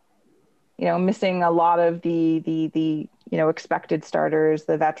a lot of the expected starters,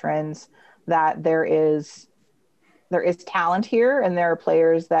 the veterans, that there is talent here, and there are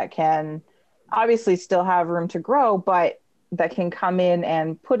players that can obviously still have room to grow, but that can come in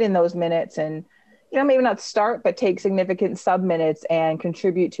and put in those minutes and, maybe not start, but take significant sub minutes and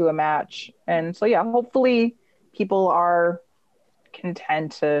contribute to a match. And so, yeah, hopefully people are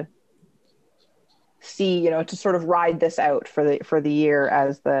content to see, to sort of ride this out for the year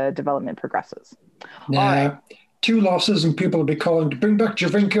as the development progresses. All right. 2 losses and people will be calling to bring back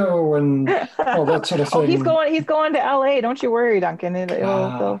Javinko and all that sort of thing. He's going to LA. Don't you worry, Duncan.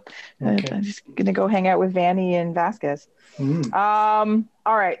 Okay. I'm just gonna go hang out with Vanny and Vasquez. All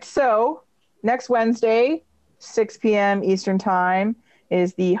right. So next Wednesday, 6 p.m. Eastern time,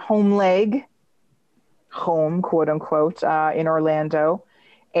 is the home leg, quote unquote, in Orlando.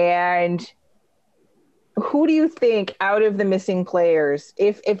 And who do you think, out of the missing players,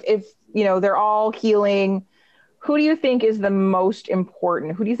 if they're all healing, who do you think is the most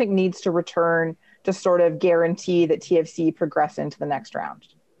important? Who do you think needs to return to sort of guarantee that TFC progress into the next round?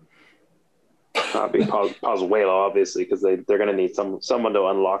 Be Pozuelo, obviously, because they're going to need someone to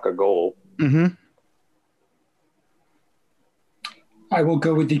unlock a goal. Mm-hmm. I will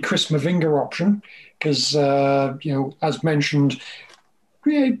go with the Chris Mavinga option because, as mentioned,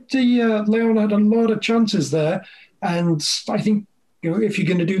 Leon had a lot of chances there, and I think if you're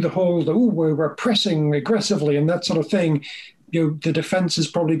going to do the whole, we're pressing aggressively and that sort of thing, the defense is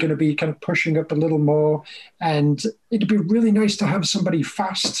probably going to be kind of pushing up a little more, and it'd be really nice to have somebody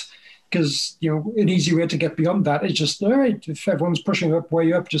fast. Because, an easy way to get beyond that is just, all right, if everyone's pushing up,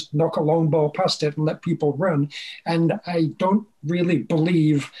 way up, just knock a long ball past it and let people run. And I don't really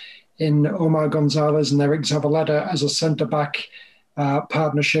believe in Omar Gonzalez and Eric Zavaleta as a centre-back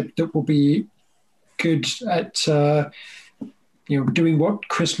partnership that will be good at, doing what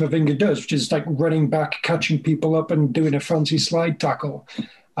Chris Mavinga does, which is like running back, catching people up and doing a fancy slide tackle.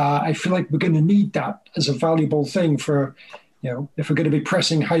 I feel like we're going to need that as a valuable thing for... if we're going to be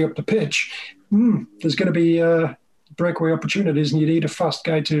pressing high up the pitch, there's going to be breakaway opportunities, and you need a fast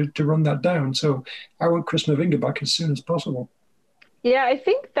guy to run that down. So I want Chris Mavinga back as soon as possible. Yeah, I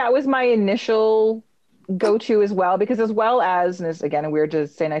think that was my initial go-to as well, because as well as, and it's, again, weird to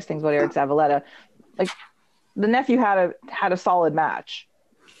say nice things about Eric Zavaleta, like the nephew had a solid match.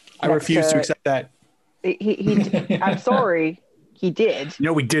 I refuse to accept that. He I'm sorry, he did.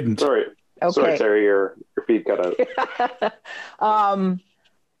 No, we didn't. Sorry. Okay. Sorry, Terry, your feed cut out.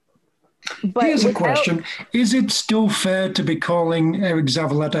 But here's a question. Is it still fair to be calling Eric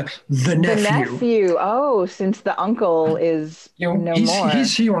Zavaleta the nephew? The nephew. Oh, since the uncle is no more.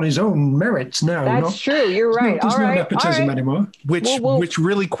 He's here on his own merits now. That's true. You're right. There's no nepotism anymore. Which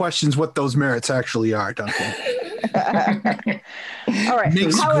really questions what those merits actually are, Duncan. All right.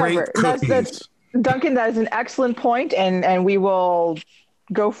 Makes However, great cookies. That's Duncan, that is an excellent point, and we will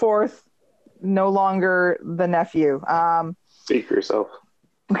go forth no longer the nephew. Speak for yourself.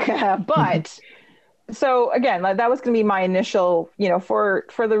 But so again, that was going to be my initial, for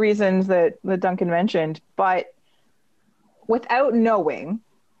the reasons that Duncan mentioned, but without knowing,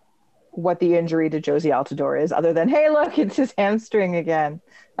 what the injury to Josie Altidore is, other than, hey, look, it's his hamstring again.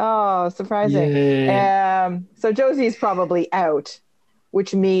 Oh, surprising. So Josie's probably out,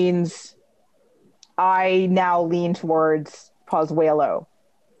 which means I now lean towards Pozuelo,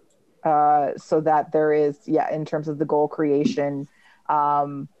 so that there is, in terms of the goal creation,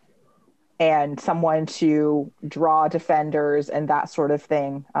 and someone to draw defenders and that sort of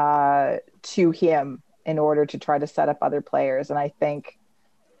thing to him in order to try to set up other players. And I think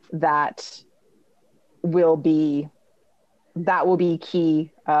that will be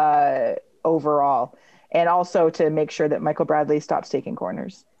key overall. And also to make sure that Michael Bradley stops taking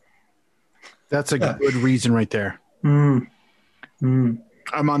corners. That's a good reason right there. Mm. Mm.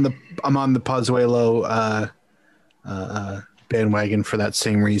 I'm on the Pozuelo bandwagon for that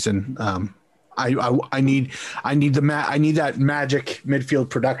same reason. I need that magic midfield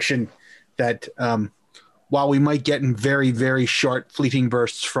production that while we might get in very, very short fleeting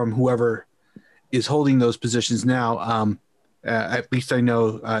bursts from whoever is holding those positions now, at least I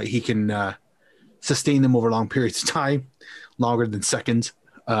know he can sustain them over long periods of time, longer than seconds.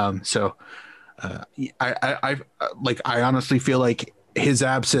 I honestly feel like his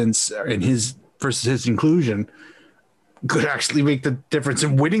absence and his versus his inclusion could actually make the difference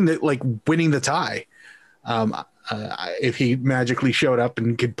in winning the tie. If he magically showed up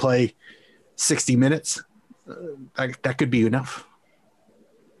and could play 60 minutes, that could be enough.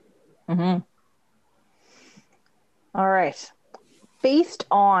 Mm-hmm. All right. Based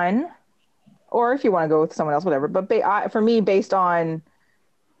on, or if you want to go with someone else, whatever. But for me, based on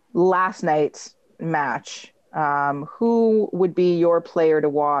last night's match, who would be your player to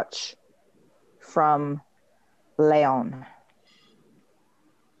watch from Leon?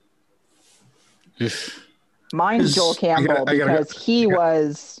 Mine's Joel Campbell because he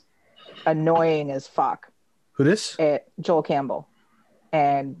was annoying as fuck. Who this? Joel Campbell,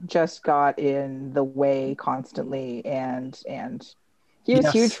 and just got in the way constantly, and he was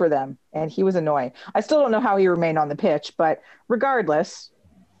huge for them, and he was annoying. I still don't know how he remained on the pitch, but regardless,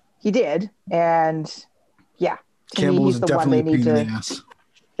 he did, and to Campbell me, he's the one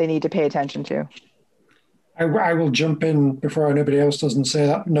they need to pay attention to. I will jump in before anybody else doesn't say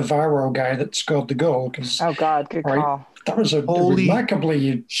that Navarro guy that scored the goal. Oh God, good call. That was a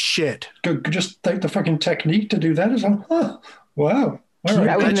remarkably shit. Just like the fucking technique to do that is wow.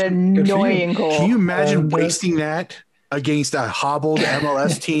 That was an annoying goal. Can you imagine wasting that against a hobbled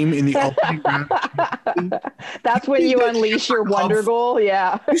MLS team in the opening round? That's when you unleash your wonder goal.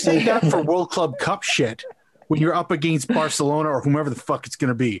 Yeah. You say that for World Club Cup shit when you're up against Barcelona or whomever the fuck it's going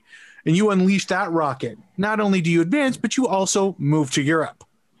to be. And you unleash that rocket. Not only do you advance, but you also move to Europe.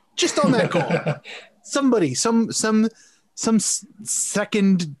 Just on that goal. Somebody, some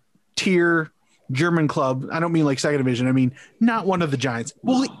second tier German club, I don't mean like second division, I mean not one of the giants,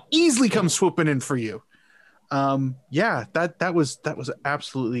 will easily come swooping in for you. That was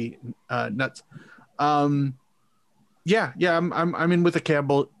absolutely nuts. I'm in with a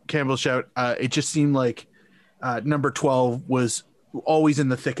Campbell shout. It just seemed like number 12 was always in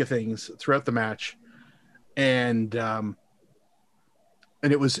the thick of things throughout the match, and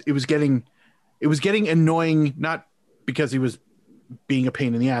it was getting annoying, not because he was being a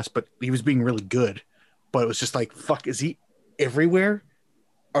pain in the ass, but he was being really good. But it was just like, fuck, is he everywhere?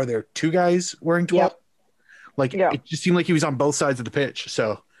 Are there two guys wearing 12? Yep. It just seemed like he was on both sides of the pitch.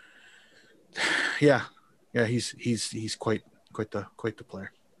 So he's quite the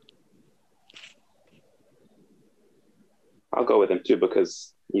player. I'll go with him too,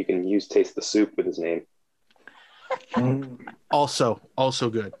 because you can use taste the soup with his name. Also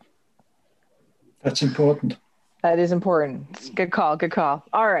good. That's important. That is important. Good call.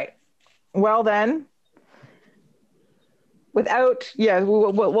 All right. Well then,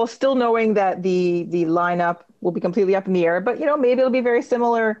 we'll still knowing that the lineup will be completely up in the air, but maybe it'll be very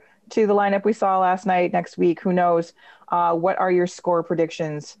similar to the lineup we saw last night. Next week, who knows? What are your score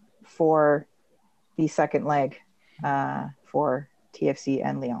predictions for the second leg for TFC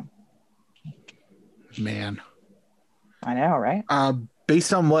and Lyon? Man, I know, right?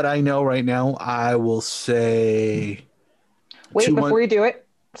 Based on what I know right now, I will say. Wait, before you do it,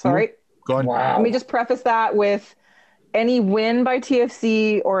 sorry. Go on. Wow. Let me just preface that with any win by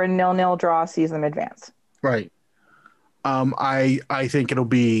TFC or a 0-0 draw sees them advance. Right. I think it'll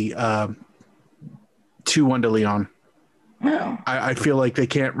be 2-1 to Lyon. I feel like they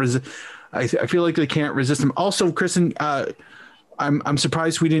can't resist. I feel like they can't resist them. Also, Kristen, I'm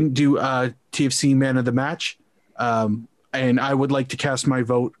surprised we didn't do TFC man of the match. And I would like to cast my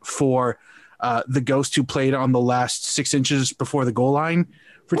vote for the Ghost who played on the last 6 inches before the goal line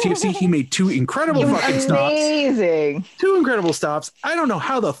for TFC. He made 2 incredible fucking stops. Amazing. 2 incredible stops. I don't know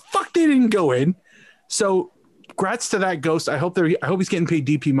how the fuck they didn't go in. So, congrats to that Ghost. I hope he's getting paid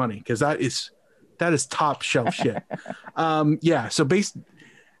DP money because that is top shelf shit. So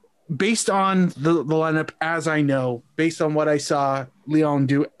based on the lineup, as I know, based on what I saw Leon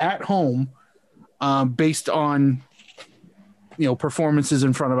do at home, based on performances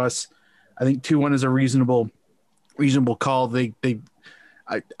in front of us, I think 2-1 is a reasonable call.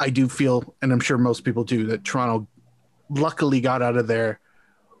 I do feel, and I'm sure most people do, that Toronto luckily got out of there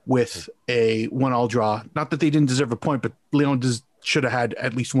with a 1-1 draw. Not that they didn't deserve a point, but Leon should have had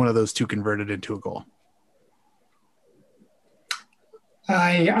at least one of those 2 converted into a goal.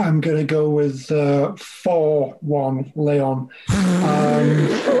 I am going to go with 4-1 Leon.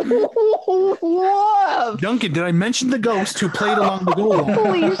 Duncan, did I mention the Ghost who played along the goal line?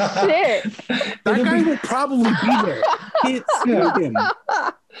 Holy shit. That guy will probably be there. It's him.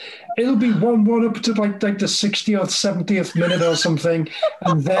 It'll be 1-1 up to like the 60th, 70th minute or something.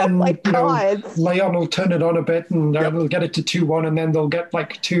 And then Leon will turn it on a bit and they'll get it to 2-1. And then they'll get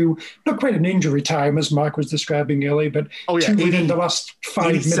like 2, not quite an injury time as Mark was describing earlier, but 2 within the last 5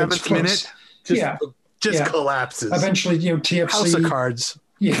 minutes plus. Just collapses. Eventually, TFC. House of Cards.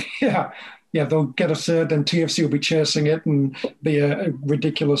 Yeah, they'll get a third, and TFC will be chasing it and be a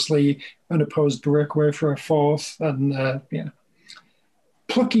ridiculously unopposed breakaway for a fourth. And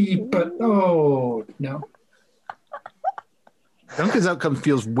plucky, but no. Duncan's outcome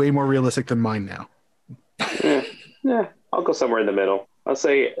feels way more realistic than mine now. Yeah, I'll go somewhere in the middle. I'll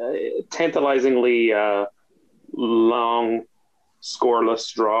say tantalizingly long,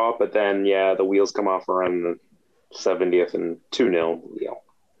 scoreless draw, but then the wheels come off around the 70th and 2-0 Lyon.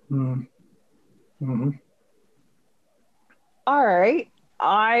 Mm-hmm. All right.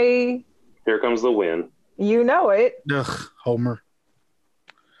 Here comes the win. You know it. Ugh, Homer.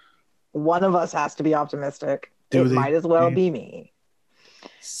 One of us has to be optimistic. Might as well be me.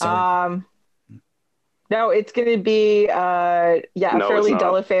 Sorry. No, it's going to be a fairly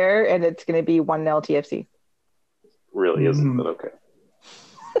dull affair, and it's going to be 1-0 TFC. Really isn't, but okay.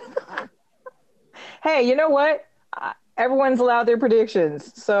 Hey, you know what? Everyone's allowed their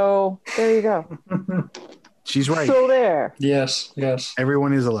predictions, so there you go. She's right. So there. Yes.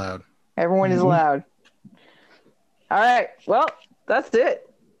 Everyone is allowed. Everyone is allowed. All right. Well, that's it.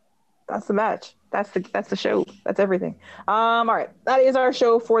 That's the match. That's the show. That's everything. All right. That is our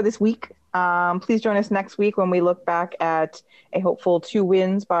show for this week. Please join us next week when we look back at a hopeful 2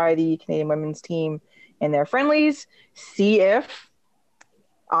 wins by the Canadian women's team in their friendlies. See if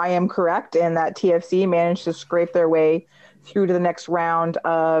I am correct and that TFC managed to scrape their way through to the next round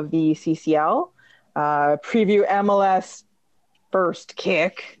of the CCL. Preview MLS first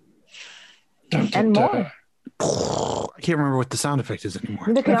kick and more. I can't remember what the sound effect is anymore.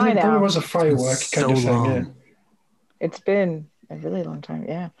 Neither can I now. It was a firework kind of thing. Yeah. It's been a really long time.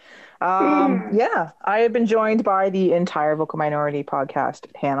 Yeah. I have been joined by the entire Vocal Minority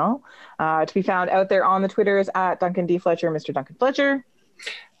podcast panel to be found out there on the Twitters at Duncan D. Fletcher, Mr. Duncan Fletcher.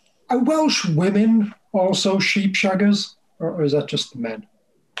 Are Welsh women also sheep shaggers, or is that just the men?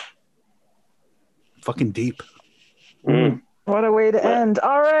 Fucking deep. What a way to end.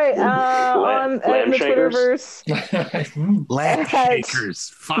 All right. On the Twitterverse. Lamb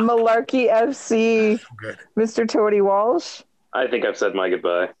shakers. Malarkey FC. So good. Mr. Tony Walsh. I think I've said my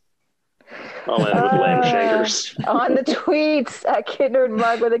goodbye. I'll end with lamb shakers. On the tweets at Kidnerd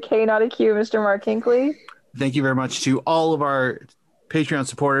Mug with a K, not a Q, Mr. Mark Hinkley. Thank you very much to all of our Patreon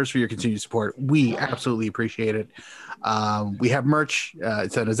supporters for your continued support. We absolutely appreciate it. We have merch.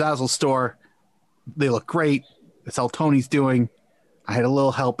 It's at Azazel store. They look great. That's all Tony's doing. I had a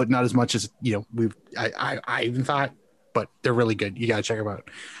little help, but not as much as I even thought. But they're really good. You gotta check them out.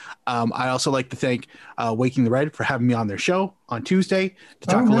 I also like to thank Waking the Red for having me on their show on Tuesday to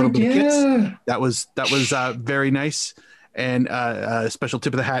talk a little bit of kits. That was very nice. And a special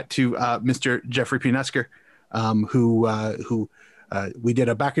tip of the hat to Mr. Jeffrey Pinesker, who we did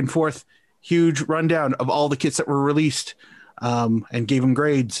a back and forth huge rundown of all the kits that were released and gave them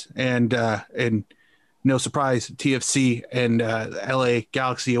grades. And no surprise, TFC and LA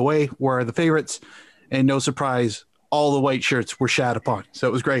Galaxy away were the favorites. And no surprise, all the white shirts were shat upon. So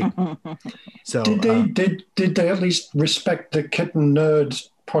it was great. So did they at least respect the Kitten Nerds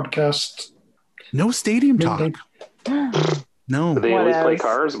podcast? No stadium talk. No. Did they at least play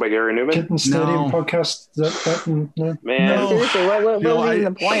Cars by Gary Newman? Kitten Stadium podcast. No. Man. No. Seriously, what was even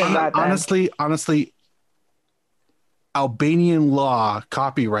the point of that? Honestly, Albanian law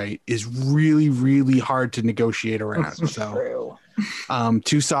copyright is really, really hard to negotiate around. So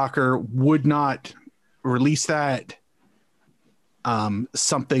Two Soccer would not release that.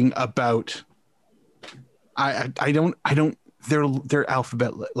 Something about I don't their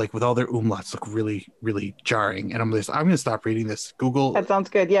alphabet, like with all their umlauts, look really, really jarring. And I'm gonna stop reading this. Google. That sounds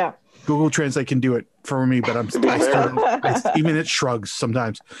good. Yeah. Google Translate can do it for me, but even it shrugs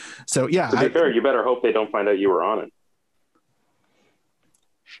sometimes. So yeah. To be fair, you better hope they don't find out you were on it.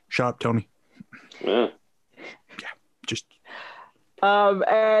 Shut up, Tony. Yeah. Just.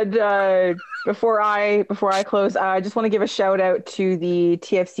 Before I close, I just want to give a shout out to the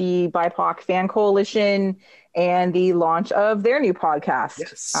TFC BIPOC Fan Coalition and the launch of their new podcast,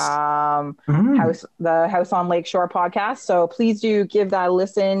 the House on Lakeshore podcast. So please do give that a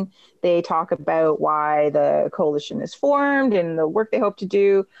listen. They talk about why the coalition is formed and the work they hope to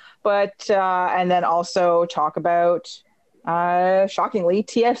do, but and then also talk about shockingly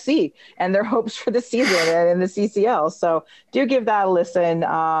TFC and their hopes for the season and in the CCL. So do give that a listen.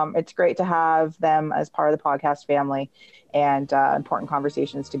 It's great to have them as part of the podcast family, and important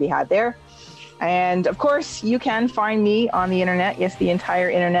conversations to be had there. And of course, you can find me on the internet, yes, the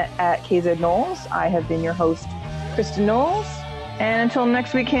entire internet, at KZ Knowles. I have been your host, Kristen Knowles. And until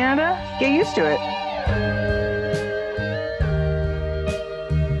next week, Canada, get used to it.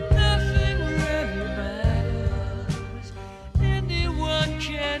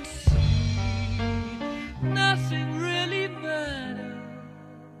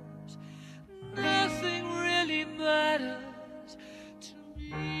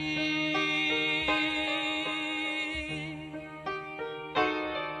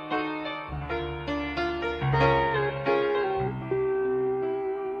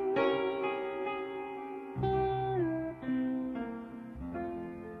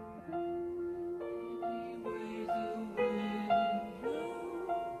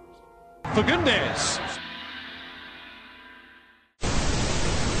 For goodness.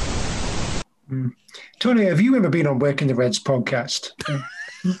 Tony, have you ever been on Working the Reds podcast?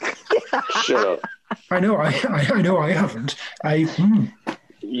 Shut up. I know I haven't.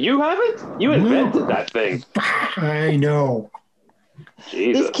 You haven't? You invented that thing. I know.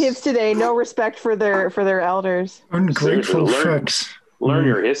 Jesus. These kids today, no respect for their elders. Ungrateful fucks. Learn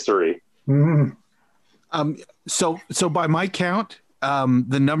your history. So by my count,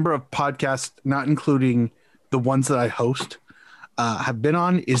 the number of podcasts, not including the ones that I host, have been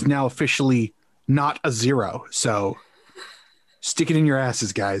on is now officially not a 0. So stick it in your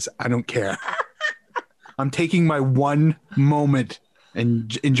asses, guys. I don't care. I'm taking my one moment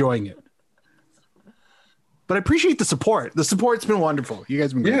and enjoying it. But I appreciate the support. The support's been wonderful. You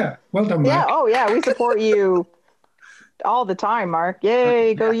guys have been great. Yeah, well done, Mark. Yeah, oh yeah, we support you all the time, Mark.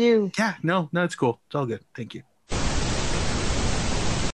 Yay, go you. Yeah, no, it's cool. It's all good. Thank you.